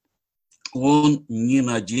Петрозаводска. Он ни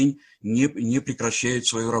на день не прекращает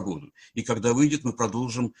свою работу. И когда выйдет, мы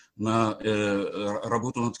продолжим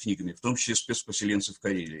работу над книгами, в том числе «Спецпоселенцы в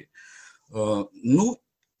Карелии».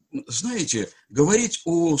 Знаете, говорить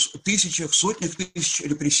о тысячах, сотнях тысяч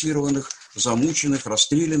репрессированных, замученных,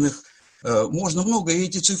 расстрелянных, Можно много, и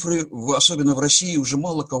эти цифры, особенно в России, уже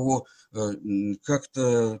мало кого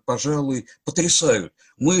как-то, пожалуй, потрясают.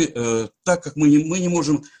 Так как мы не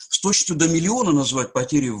можем с точностью до миллиона назвать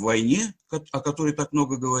потери в войне, о которой так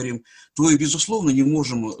много говорим, то и, безусловно, не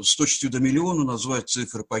можем с точностью до миллиона назвать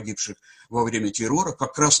цифры погибших во время террора,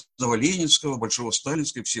 как Красного Ленинского, Большого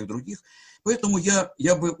Сталинского и всех других. Поэтому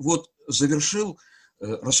я бы вот завершил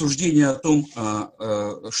рассуждение о том,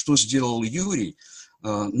 что сделал Юрий,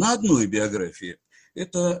 на одной биографии.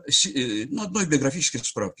 Это на одной биографической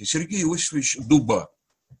справке. Сергей Иосифович Дуба.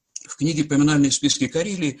 В книге «Поминальные списки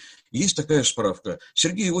Карелии» есть такая справка.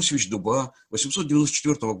 Сергей Иосифович Дуба,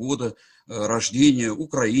 894 года рождения,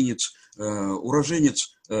 украинец,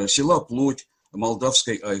 уроженец села Плоть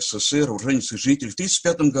Молдавской АССР, уроженец и житель. В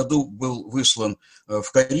 1935 году был выслан в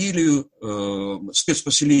Карелию,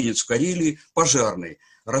 спецпоселенец в Карелии, пожарный.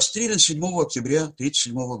 Расстрелян 7 октября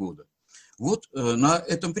 1937 года. Вот на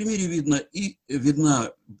этом примере видна и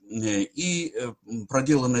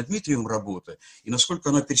проделанная Дмитриевым работа, и насколько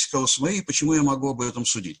она пересекалась с моей, почему я могу об этом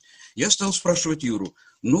судить. Я стал спрашивать Юру,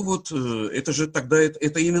 это же тогда,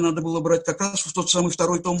 это имя надо было брать как раз в тот самый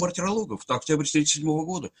второй том мартирологов, октябрь 1937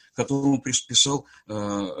 года, которому писал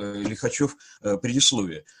Лихачев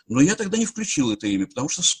предисловие. Но я тогда не включил это имя, потому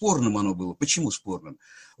что спорным оно было. Почему спорным?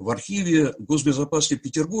 В архиве госбезопасности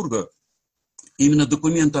Петербурга именно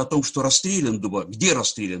документы о том, что расстрелян Дуба, где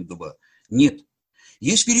расстрелян Дуба, нет.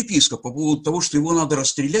 Есть переписка по поводу того, что его надо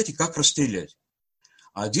расстрелять и как расстрелять.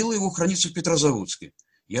 А дело его хранится в Петрозаводске.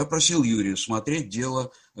 Я просил Юрия смотреть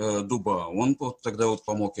дело Дуба. Он тогда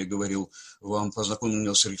помог, я говорил, вам познакомил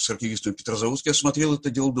меня с архивистом Петрозаводске, я смотрел это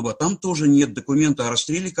дело Дуба. Там тоже нет документа о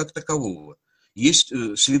расстреле как такового. Есть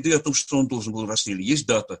следы о том, что он должен был расстрелять. Есть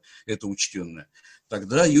дата, это учтенная.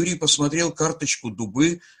 Тогда Юрий посмотрел карточку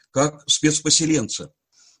Дубы как спецпоселенца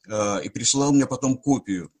и присылал мне потом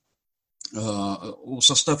копию.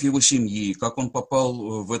 Состав его семьи, как он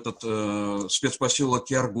попал в этот спецпоселок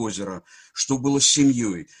Киаргозеро, что было с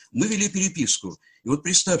семьей. Мы вели переписку. И вот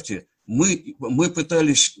представьте, мы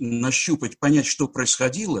пытались нащупать, понять, что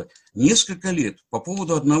происходило несколько лет по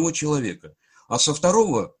поводу одного человека. А со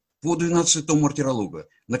второго по 12 том мартиролога.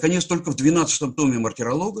 Наконец, только в 12 томе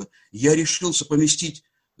мартиролога я решился поместить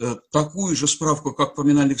такую же справку, как в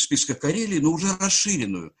поминальных списках Карелии, но уже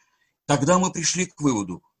расширенную. Тогда мы пришли к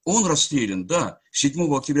выводу. Он расстрелян, да, 7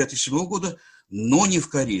 октября 1937 года, но не в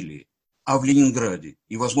Карелии, а в Ленинграде.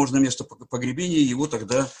 И, возможно, место погребения его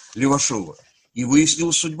тогда Левашова. И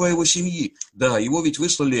выяснилась судьба его семьи. Да, его ведь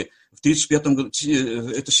выслали в 1935 году,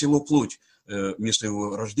 это село Плоть, место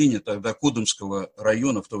его рождения, тогда Кодымского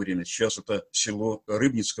района в то время, сейчас это село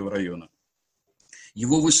Рыбницкого района.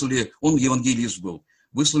 Его выслали, он евангелист был,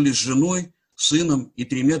 выслали с женой, сыном и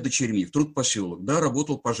 3 дочерьми в трудпоселок, да,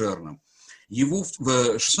 работал пожарным. Его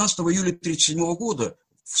 16 июля 1937 года,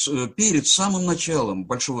 перед самым началом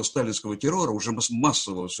большого сталинского террора, уже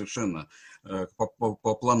массового совершенно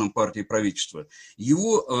по планам партии и правительства,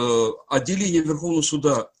 его отделение Верховного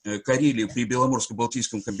суда Карелии при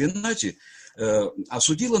Беломорско-Балтийском комбинате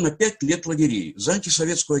осудило на 5 лет лагерей за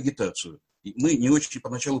антисоветскую агитацию. Мы не очень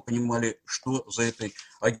поначалу понимали, что за этой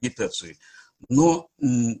агитацией. Но,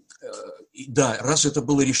 да, раз это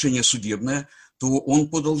было решение судебное, то он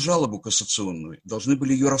подал жалобу кассационную, должны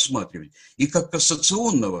были ее рассматривать. И как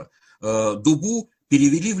кассационного Дубу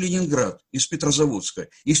перевели в Ленинград из Петрозаводска,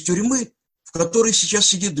 из тюрьмы, в которой сейчас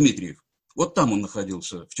сидит Дмитриев. Вот там он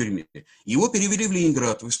находился, в тюрьме. Его перевели в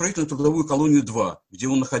Ленинград, в исправительно-трудовую колонию 2, где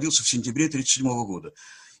он находился в сентябре 1937 года.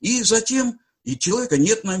 И затем... И человека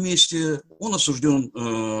нет на месте, он осужден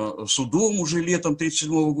судом уже летом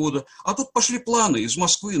 1937 года. А тут пошли планы из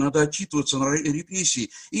Москвы, надо отчитываться на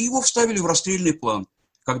репрессии. И его вставили в расстрельный план,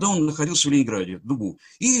 когда он находился в Ленинграде, Дубу.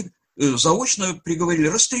 И заочно приговорили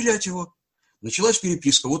расстрелять его. Началась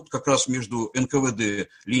переписка вот как раз между НКВД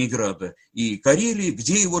Ленинграда и Карелии,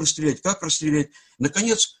 где его расстрелять, как расстрелять.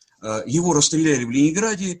 Наконец, его расстреляли в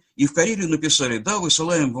Ленинграде, и в Карелию написали: да,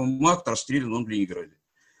 высылаем вам акт, расстрелян он в Ленинграде.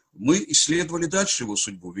 Мы исследовали дальше его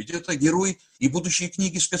судьбу, ведь это герой и будущие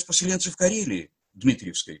книги спецпоселенцев Карелии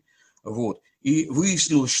Дмитриевской. Вот. И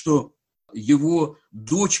выяснилось, что его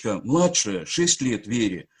дочка, младшая, 6 лет,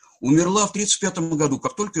 Вере, умерла в 1935 году,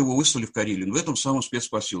 как только его выслали в Карелию, в этом самом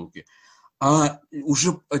спецпоселке. А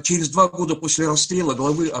уже через 2 года после расстрела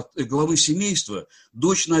главы семейства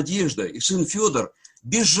дочь Надежда и сын Федор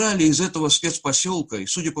бежали из этого спецпоселка, и,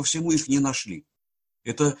 судя по всему, их не нашли.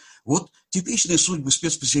 Это вот типичные судьбы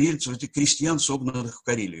спецпоселенцев, этих крестьян, согнанных в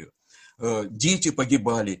Карелию. Дети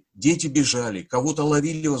погибали, дети бежали, кого-то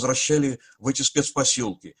ловили, возвращали в эти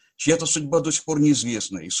спецпоселки. чья-то судьба до сих пор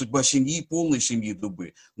неизвестна, и судьба семьи, полной семьи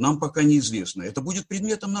Дубы, нам пока неизвестна. Это будет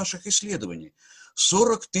предметом наших исследований.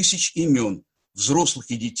 40 тысяч имен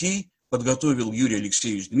взрослых и детей подготовил Юрий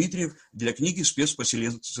Алексеевич Дмитриев для книги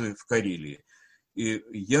 «Спецпоселенцы в Карелии». И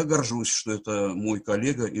я горжусь, что это мой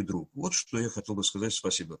коллега и друг. Вот что я хотел бы сказать.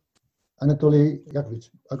 Спасибо. Анатолий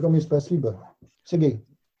Яковлевич, огромное спасибо. Сергей.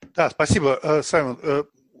 Да, спасибо, Саймон.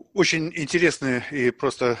 Очень интересные и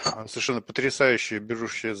просто совершенно потрясающие,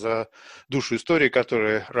 берущие за душу истории,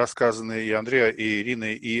 которые рассказаны и Андреа, и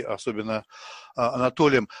Ириной, и особенно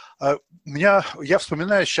Анатолием. Я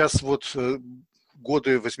вспоминаю сейчас вот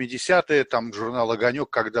годы 80-е, там журнал «Огонек»,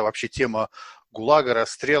 когда вообще тема ГУЛАГа,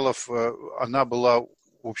 расстрелов, она была,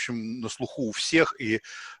 в общем, на слуху у всех, и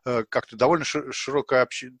как-то довольно широкие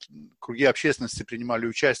круги общественности принимали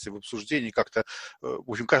участие в обсуждении, как-то, в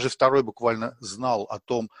общем, каждый второй буквально знал о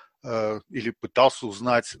том, или пытался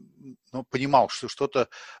узнать, но понимал, что что-то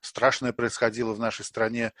страшное происходило в нашей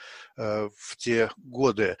стране в те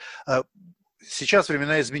годы. Сейчас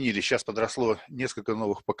времена изменились, сейчас подросло несколько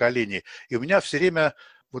новых поколений, и у меня все время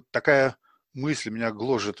вот такая мысль меня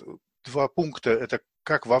гложет. Два пункта – это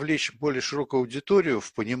как вовлечь более широкую аудиторию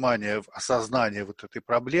в понимание, в осознание вот этой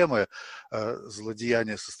проблемы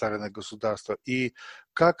злодеяния со стороны государства, и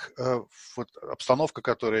как вот обстановка,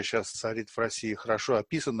 которая сейчас царит в России, хорошо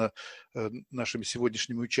описана нашими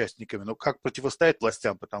сегодняшними участниками, но как противостоять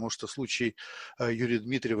властям, потому что случай Юрия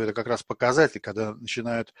Дмитриева – это как раз показатель, когда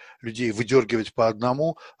начинают людей выдергивать по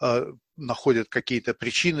одному, находят какие-то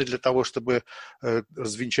причины для того, чтобы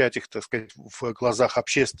развенчать их, так сказать, в глазах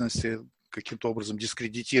общественности, каким-то образом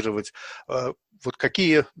дискредитировать. Вот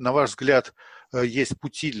какие, на ваш взгляд, есть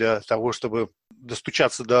пути для того, чтобы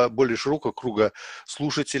достучаться до более широкого круга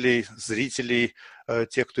слушателей, зрителей,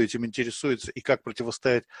 тех, кто этим интересуется, и как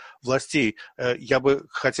противостоять властей? Я бы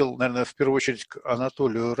хотел, наверное, в первую очередь к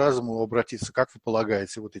Анатолию Разумову обратиться. Как вы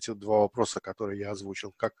полагаете, вот эти два вопроса, которые я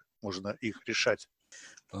озвучил, как можно их решать?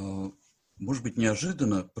 Может быть,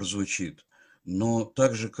 неожиданно прозвучит, но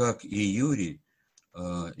так же, как и Юрий,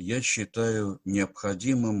 я считаю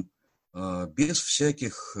необходимым без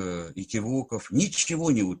всяких экивоков,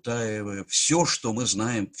 ничего не утаивая, все, что мы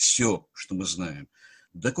знаем,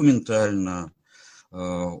 документально,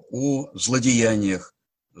 о злодеяниях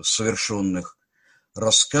совершенных,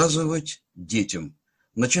 рассказывать детям,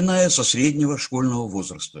 начиная со среднего школьного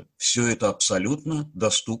возраста. Все это абсолютно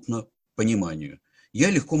доступно пониманию. Я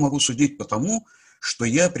легко могу судить потому, что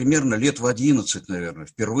я примерно лет в 11, наверное,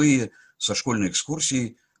 впервые со школьной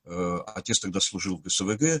экскурсией, отец тогда служил в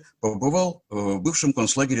ГСВГ, побывал в бывшем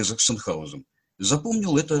концлагере Заксенхаузен.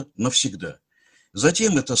 Запомнил это навсегда.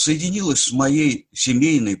 Затем это соединилось с моей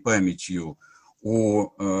семейной памятью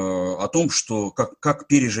о том, что как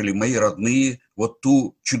пережили мои родные вот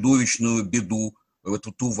ту чудовищную беду,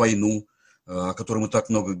 ту войну, о которой мы так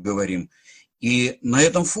много говорим. И на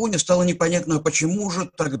этом фоне стало непонятно, почему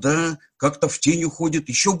же тогда как-то в тень уходит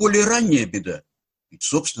еще более ранняя беда. Ведь,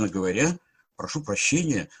 собственно говоря, прошу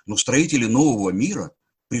прощения, но строители нового мира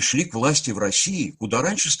пришли к власти в России куда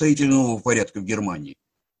раньше строители нового порядка в Германии.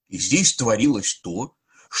 И здесь творилось то,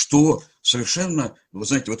 что совершенно, вы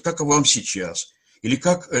знаете, вот как вам сейчас, или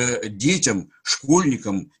как детям,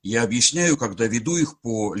 школьникам я объясняю, когда веду их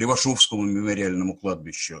по Левашовскому мемориальному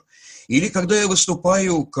кладбищу, или когда я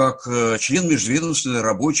выступаю как член межведомственной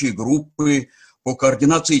рабочей группы по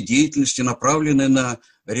координации деятельности, направленной на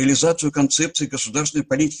реализацию концепции государственной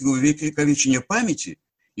политики увековечения памяти,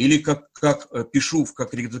 или как пишу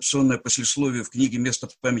как редакционное послесловие в книге «Место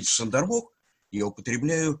памяти Сандармох», я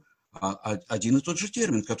употребляю один и тот же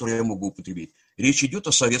термин, который я могу употребить. Речь идет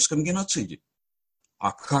о советском геноциде.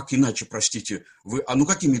 А как иначе, простите,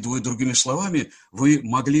 какими другими словами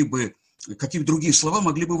какие другие слова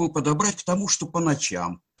могли бы вы подобрать к тому, что по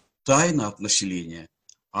ночам, тайно от населения,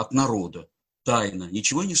 от народа, тайно,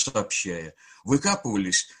 ничего не сообщая,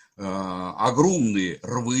 выкапывались огромные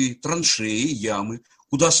рвы, траншеи, ямы,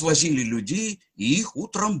 куда свозили людей и их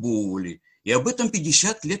утрамбовывали. И об этом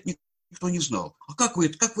 50 лет никто не знал. А как вы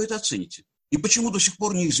это оцените? И почему до сих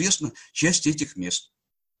пор неизвестна часть этих мест?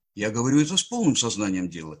 Я говорю это с полным сознанием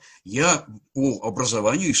дела. Я по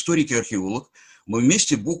образованию историк и археолог. Мы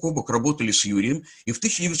вместе бок о бок работали с Юрием. И в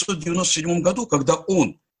 1997 году, когда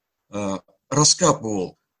он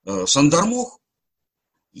раскапывал Сандармох,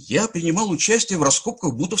 я принимал участие в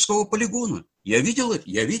раскопках Бутовского полигона. Я видел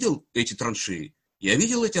эти траншеи. Я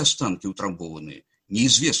видел эти останки утрамбованные.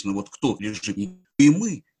 Неизвестно, вот кто лежит. И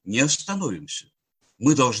мы не остановимся.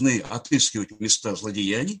 Мы должны отыскивать места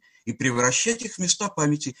злодеяний и превращать их в места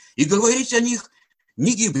памяти. И говорить о них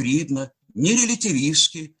не гибридно, не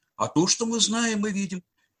релятивистски, а то, что мы знаем и видим.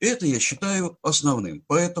 Это я считаю основным.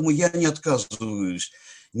 Поэтому я не отказываюсь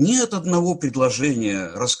ни от одного предложения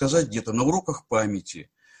рассказать где-то на уроках памяти,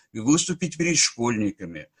 выступить перед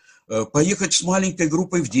школьниками, поехать с маленькой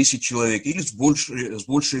группой в 10 человек или с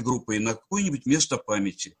большей группой на какое-нибудь место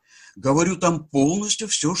памяти. Говорю там полностью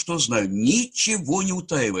все, что знаю, ничего не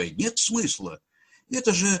утаивая, нет смысла.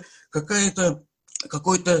 Это же какое-то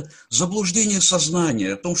заблуждение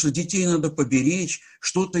сознания о том, что детей надо поберечь,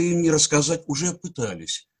 что-то им не рассказать, уже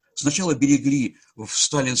пытались. Сначала берегли в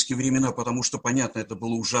сталинские времена, потому что, понятно, это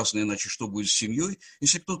было ужасно, иначе что будет с семьей,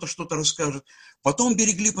 если кто-то что-то расскажет. Потом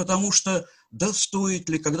берегли, потому что, да стоит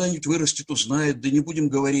ли, когда-нибудь вырастет, узнает, да не будем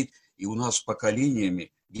говорить. И у нас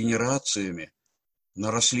поколениями, генерациями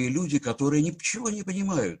наросли люди, которые ничего не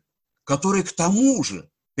понимают, которые к тому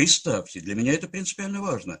же, представьте, для меня это принципиально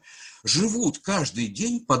важно, живут каждый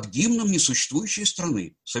день под гимном несуществующей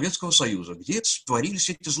страны, Советского Союза, где творились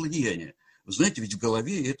эти злодеяния. Вы знаете, ведь в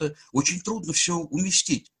голове это очень трудно все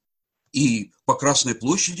уместить. И по Красной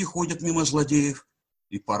площади ходят мимо злодеев,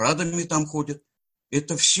 и парадами там ходят.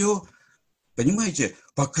 Это все, понимаете,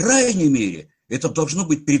 по крайней мере, это должно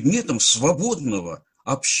быть предметом свободного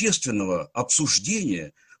общественного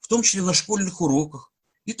обсуждения, в том числе на школьных уроках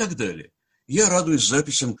и так далее. Я радуюсь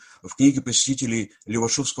записям в книге посетителей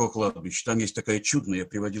Левашовского кладбища. Там есть такая чудная, я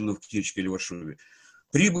приводил ее в книжке Левашове.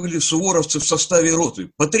 Прибыли суворовцы в составе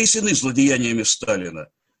роты, потрясены злодеяниями Сталина.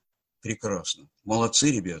 Прекрасно.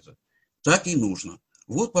 Молодцы, ребята. Так и нужно.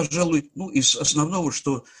 Вот, пожалуй, из основного,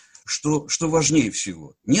 что важнее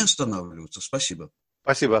всего. Не останавливаться. Спасибо.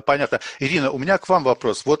 Спасибо, понятно. Ирина, у меня к вам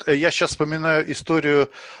вопрос. Вот я сейчас вспоминаю историю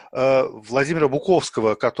Владимира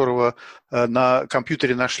Буковского, которого на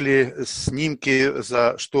компьютере нашли снимки,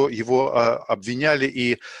 за что его обвиняли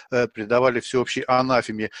и предавали всеобщей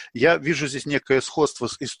анафеме. Я вижу здесь некое сходство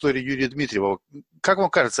с историей Юрия Дмитриева. Как вам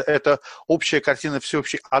кажется, это общая картина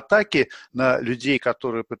всеобщей атаки на людей,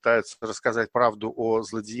 которые пытаются рассказать правду о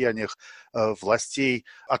злодеяниях властей,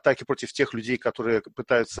 атаки против тех людей, которые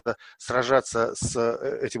пытаются сражаться с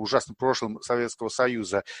этим ужасным прошлым Советского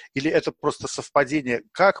Союза? Или это просто совпадение?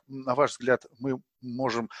 Как, на ваш взгляд, мы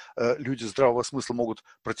можем, люди здравого смысла могут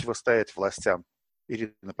противостоять властям?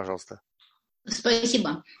 Ирина, пожалуйста.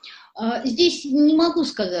 Спасибо. Здесь не могу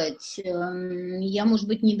сказать. Я, может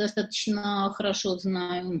быть, недостаточно хорошо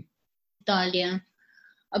знаю детали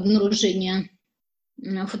обнаружения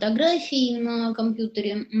фотографий на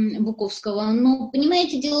компьютере Буковского. Но,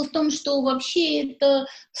 понимаете, дело в том, что вообще это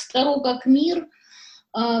старо как мир,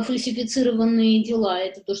 фальсифицированные дела.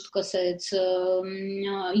 Это то, что касается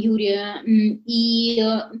Юрия. И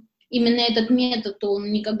именно этот метод,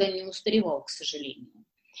 он никогда не устаревал, к сожалению.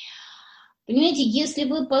 Понимаете, если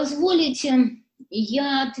вы позволите,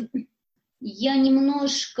 я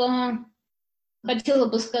немножко хотела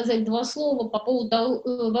бы сказать два слова по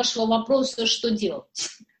поводу вашего вопроса, что делать.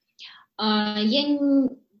 Я,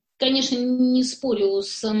 конечно, не спорю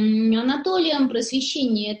с Анатолием,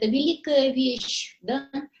 просвещение – это великая вещь, да,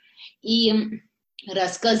 и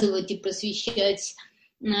рассказывать и просвещать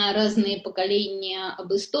разные поколения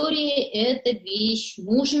об истории – это вещь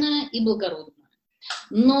нужная и благородная.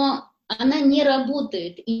 Но она не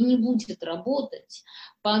работает и не будет работать,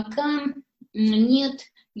 пока нет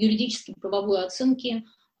юридической правовой оценки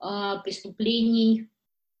преступлений,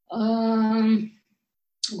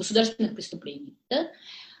 государственных преступлений. Да?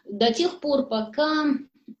 До тех пор, пока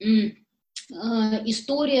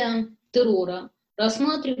история террора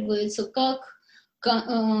рассматривается как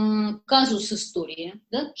казус истории,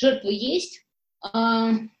 да? Жертвы есть,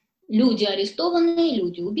 люди арестованы,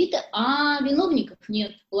 люди убиты, а виновников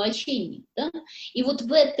нет, палачей нет. Да? И вот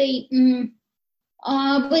в этой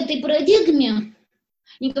парадигме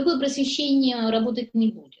никакое просвещение работать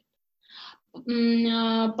не будет.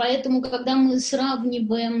 Поэтому, когда мы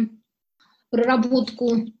сравниваем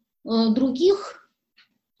проработку других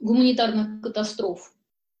гуманитарных катастроф,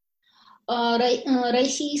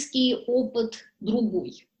 российский опыт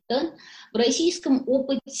другой. Да? В российском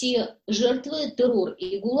опыте жертвы, террор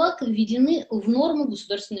и ГУЛАГ введены в норму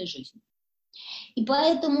государственной жизни. И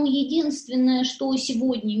поэтому единственное, что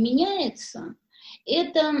сегодня меняется,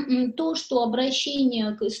 это то, что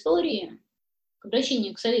обращение к истории,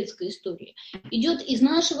 обращение к советской истории идет из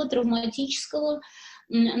нашего травматического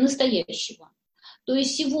настоящего. То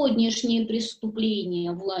есть сегодняшние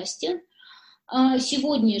преступления власти,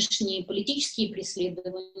 сегодняшние политические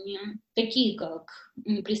преследования, такие как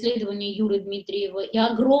преследование Юры Дмитриева и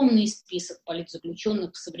огромный список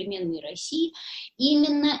политзаключенных в современной России,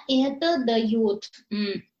 именно это дает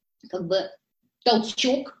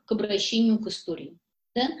толчок к обращению к истории.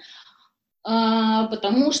 Да?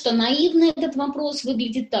 потому что наивно этот вопрос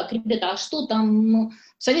выглядит так. Ребята, а что там в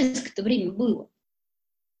советское-то время было?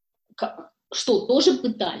 Что, тоже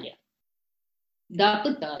пытали? Да,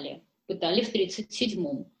 пытали. Пытали в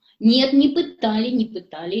 1937-м. Нет, не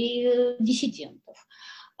пытали диссидентов.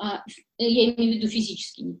 Я имею в виду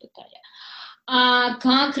физически не пытали. А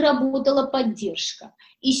как работала поддержка?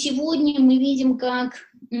 И сегодня мы видим, как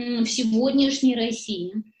в сегодняшней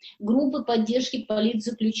России группы поддержки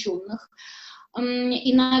политзаключенных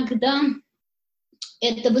иногда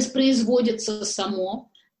это воспроизводится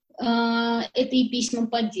само, это и письма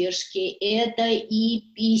поддержки, это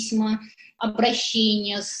и письма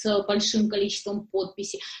обращения с большим количеством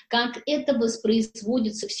подписей, как это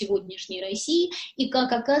воспроизводится в сегодняшней России и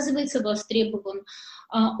как оказывается востребован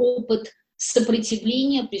опыт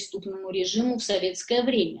сопротивления преступному режиму в советское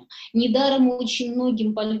время. Недаром очень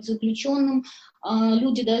многим политзаключенным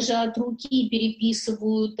люди даже от руки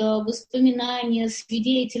переписывают воспоминания,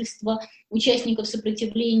 свидетельства участников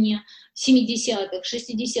сопротивления 70-х,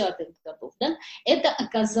 60-х годов. Да? Это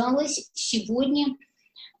оказалось сегодня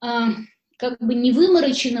как бы не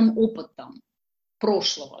вымороченным опытом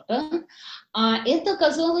прошлого, да? А это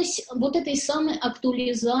оказалось вот этой самой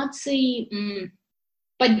актуализацией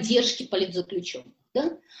поддержки политзаключенных.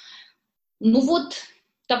 Да? Ну вот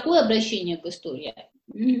такое обращение к истории.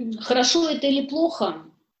 Хорошо это или плохо?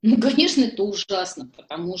 Ну, конечно, это ужасно,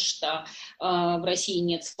 потому что в России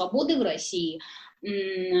нет свободы, в России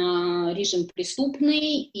режим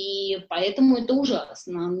преступный, и поэтому это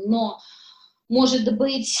ужасно. Но, может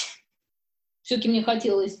быть, все-таки мне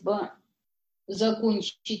хотелось бы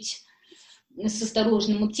закончить с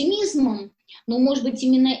осторожным оптимизмом, но, может быть,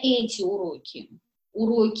 именно эти уроки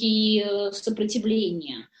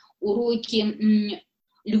сопротивления, уроки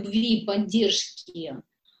любви, поддержки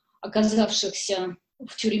оказавшихся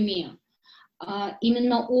в тюрьме,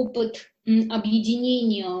 именно опыт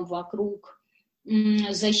объединения вокруг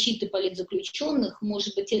защиты политзаключенных,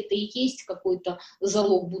 может быть, это и есть какой-то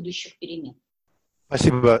залог будущих перемен.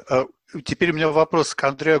 Спасибо. Теперь у меня вопрос к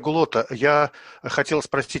Андреа Гуллотта. Я хотел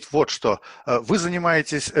спросить вот что. Вы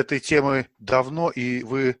занимаетесь этой темой давно, и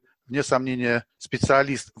вы, вне сомнения,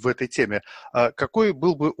 специалист в этой теме. Какой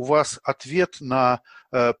был бы у вас ответ на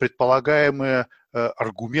предполагаемые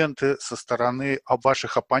аргументы со стороны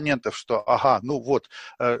ваших оппонентов, что,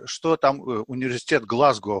 что там университет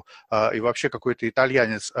Глазго и вообще какой-то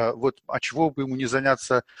итальянец, вот, а чего бы ему не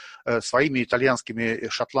заняться своими итальянскими,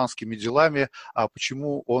 шотландскими делами, а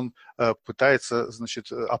почему он пытается,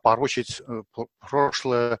 значит, опорочить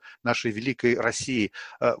прошлое нашей великой России.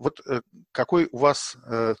 Вот какой у вас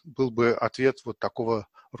был бы ответ вот такого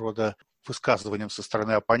рода высказыванием со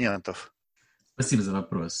стороны оппонентов? Спасибо за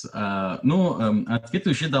вопрос. Ответ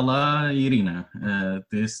уже дала Ирина.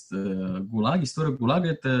 То есть ГУЛАГ, история ГУЛАГа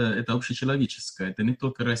это общечеловеческая, это не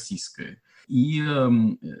только российская. И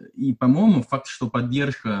по-моему, факт, что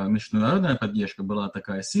международная поддержка была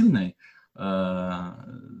такая сильной,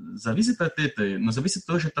 зависит от этого, но зависит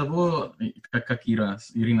тоже от того, как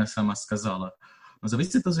Ирина сама сказала, но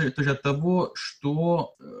зависит тоже от того,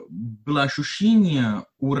 что было ощущение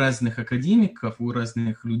у разных академиков, у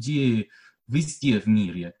разных людей везде в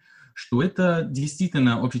мире, что это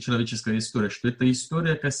действительно общечеловеческая история, что эта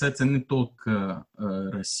история касается не только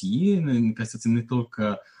России, касается не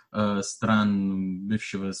только стран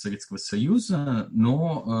бывшего Советского Союза,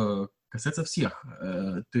 но касается всех.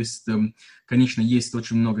 То есть, конечно, есть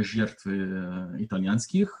очень много жертв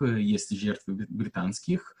итальянских, есть жертвы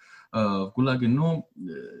британских в ГУЛАГе, но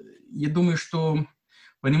я думаю, что,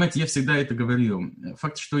 понимаете, я всегда это говорю.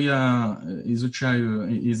 Факт, что я изучаю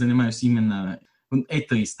и занимаюсь именно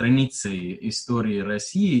этой страницей истории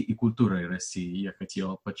России и культуры России, я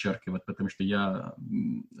хотел подчеркивать, потому что я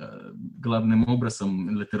главным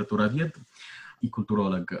образом литературовед и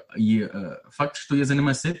культуролог. И факт, что я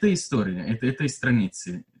занимаюсь этой историей, этой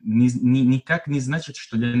страницей, никак не значит,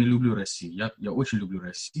 что я не люблю Россию. Я очень люблю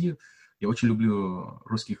Россию, я очень люблю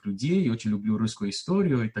русских людей, я очень люблю русскую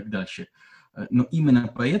историю и так дальше. Но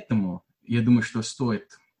именно поэтому я думаю, что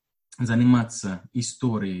стоит заниматься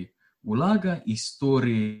историей ГУЛАГа,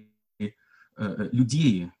 историей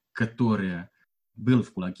людей, которые были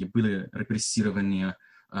в ГУЛАГе, были репрессированы,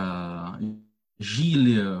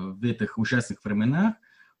 жили в этих ужасных временах,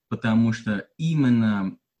 потому что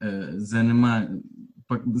именно заниматься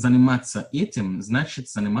этим значит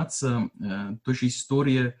заниматься тоже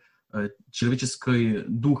историей человеческой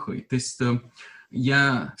духой. То есть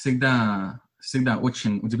я всегда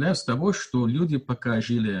очень удивляюсь того, что люди, пока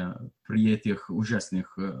жили при этих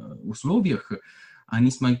ужасных условиях, они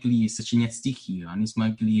смогли сочинять стихи, они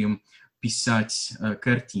смогли писать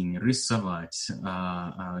картины, рисовать,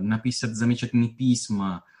 написать замечательные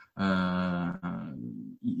письма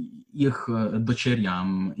их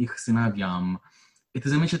дочерям, их сыновьям. Это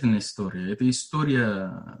замечательная история. Это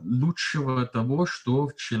история лучшего того, что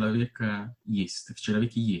в человеке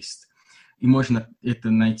есть. И можно это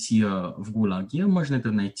найти в ГУЛАГе, можно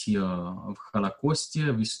это найти в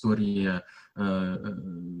Холокосте, в истории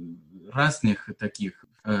разных таких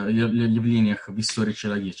явлениях в истории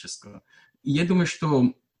человечества. И я думаю,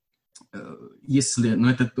 что если, ну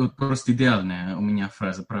это просто идеальная у меня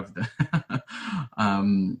фраза, правда.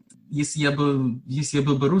 Если я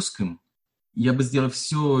был бы русским, я бы сделал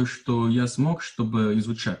все, что я смог, чтобы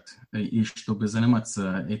изучать и чтобы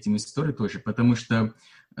заниматься этим историей тоже, потому что,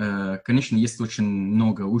 конечно, есть очень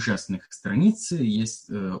много ужасных страниц, есть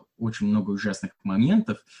очень много ужасных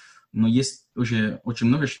моментов, но есть уже очень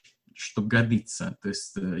много, что годится. То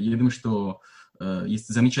есть я думаю, что есть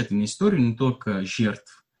замечательные истории, не только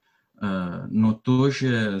жертв, но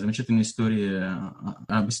тоже замечательные истории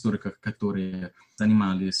об историках, которые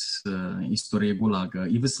занимались историей ГУЛАГа.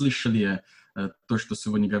 И вы слышали то, что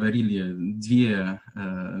сегодня говорили, два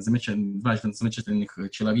замечательных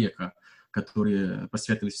человека, которые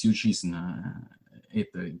посвятили всю жизнь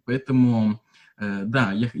этой. Поэтому,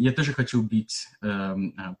 да, я тоже хочу быть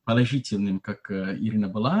положительным, как Ирина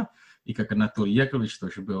была, и как Анатолий Яковлевич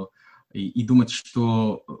тоже был, и думать,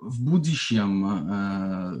 что в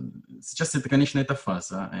будущем, сейчас это, конечно, эта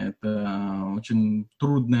фаза, это очень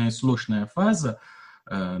трудная, сложная фаза,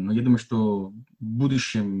 но я думаю, что в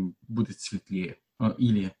будущем будет светлее.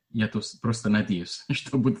 Или я просто надеюсь,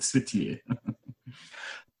 что будет светлее.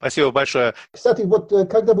 Спасибо большое. Кстати, вот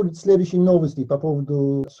когда будут следующие новости по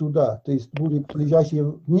поводу суда? То есть будет в ближайшие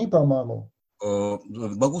дни, по-моему?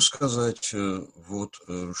 Могу сказать, вот,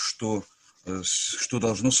 что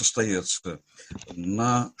должно состояться.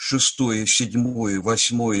 На 6, 7,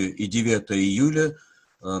 8 и 9 июля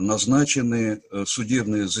назначены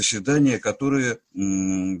судебные заседания, которые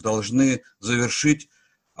должны завершить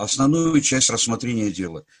основную часть рассмотрения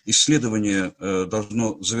дела.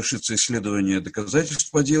 Должно завершиться исследование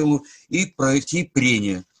доказательств по делу и пройти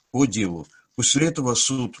прения по делу. После этого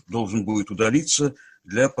суд должен будет удалиться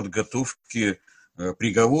для подготовки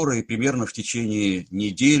приговора, и примерно в течение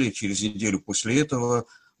недели, через неделю после этого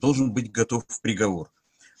должен быть готов приговор.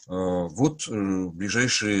 Вот что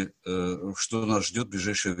нас ждет в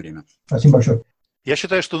ближайшее время. Спасибо большое. Я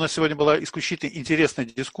считаю, что у нас сегодня была исключительно интересная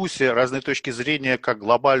дискуссия, разные точки зрения, как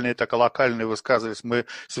глобальные, так и локальные высказывались. Мы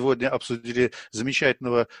сегодня обсудили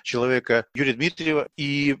замечательного человека Юрия Дмитриева,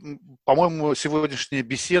 и, по-моему, сегодняшняя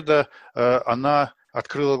беседа, она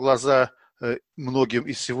открыла глаза многим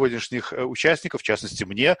из сегодняшних участников, в частности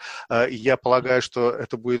мне. Я полагаю, что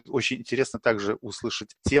это будет очень интересно также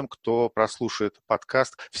услышать тем, кто прослушает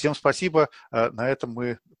подкаст. Всем спасибо. На этом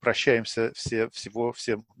мы прощаемся. Всего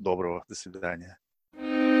всем доброго. До свидания.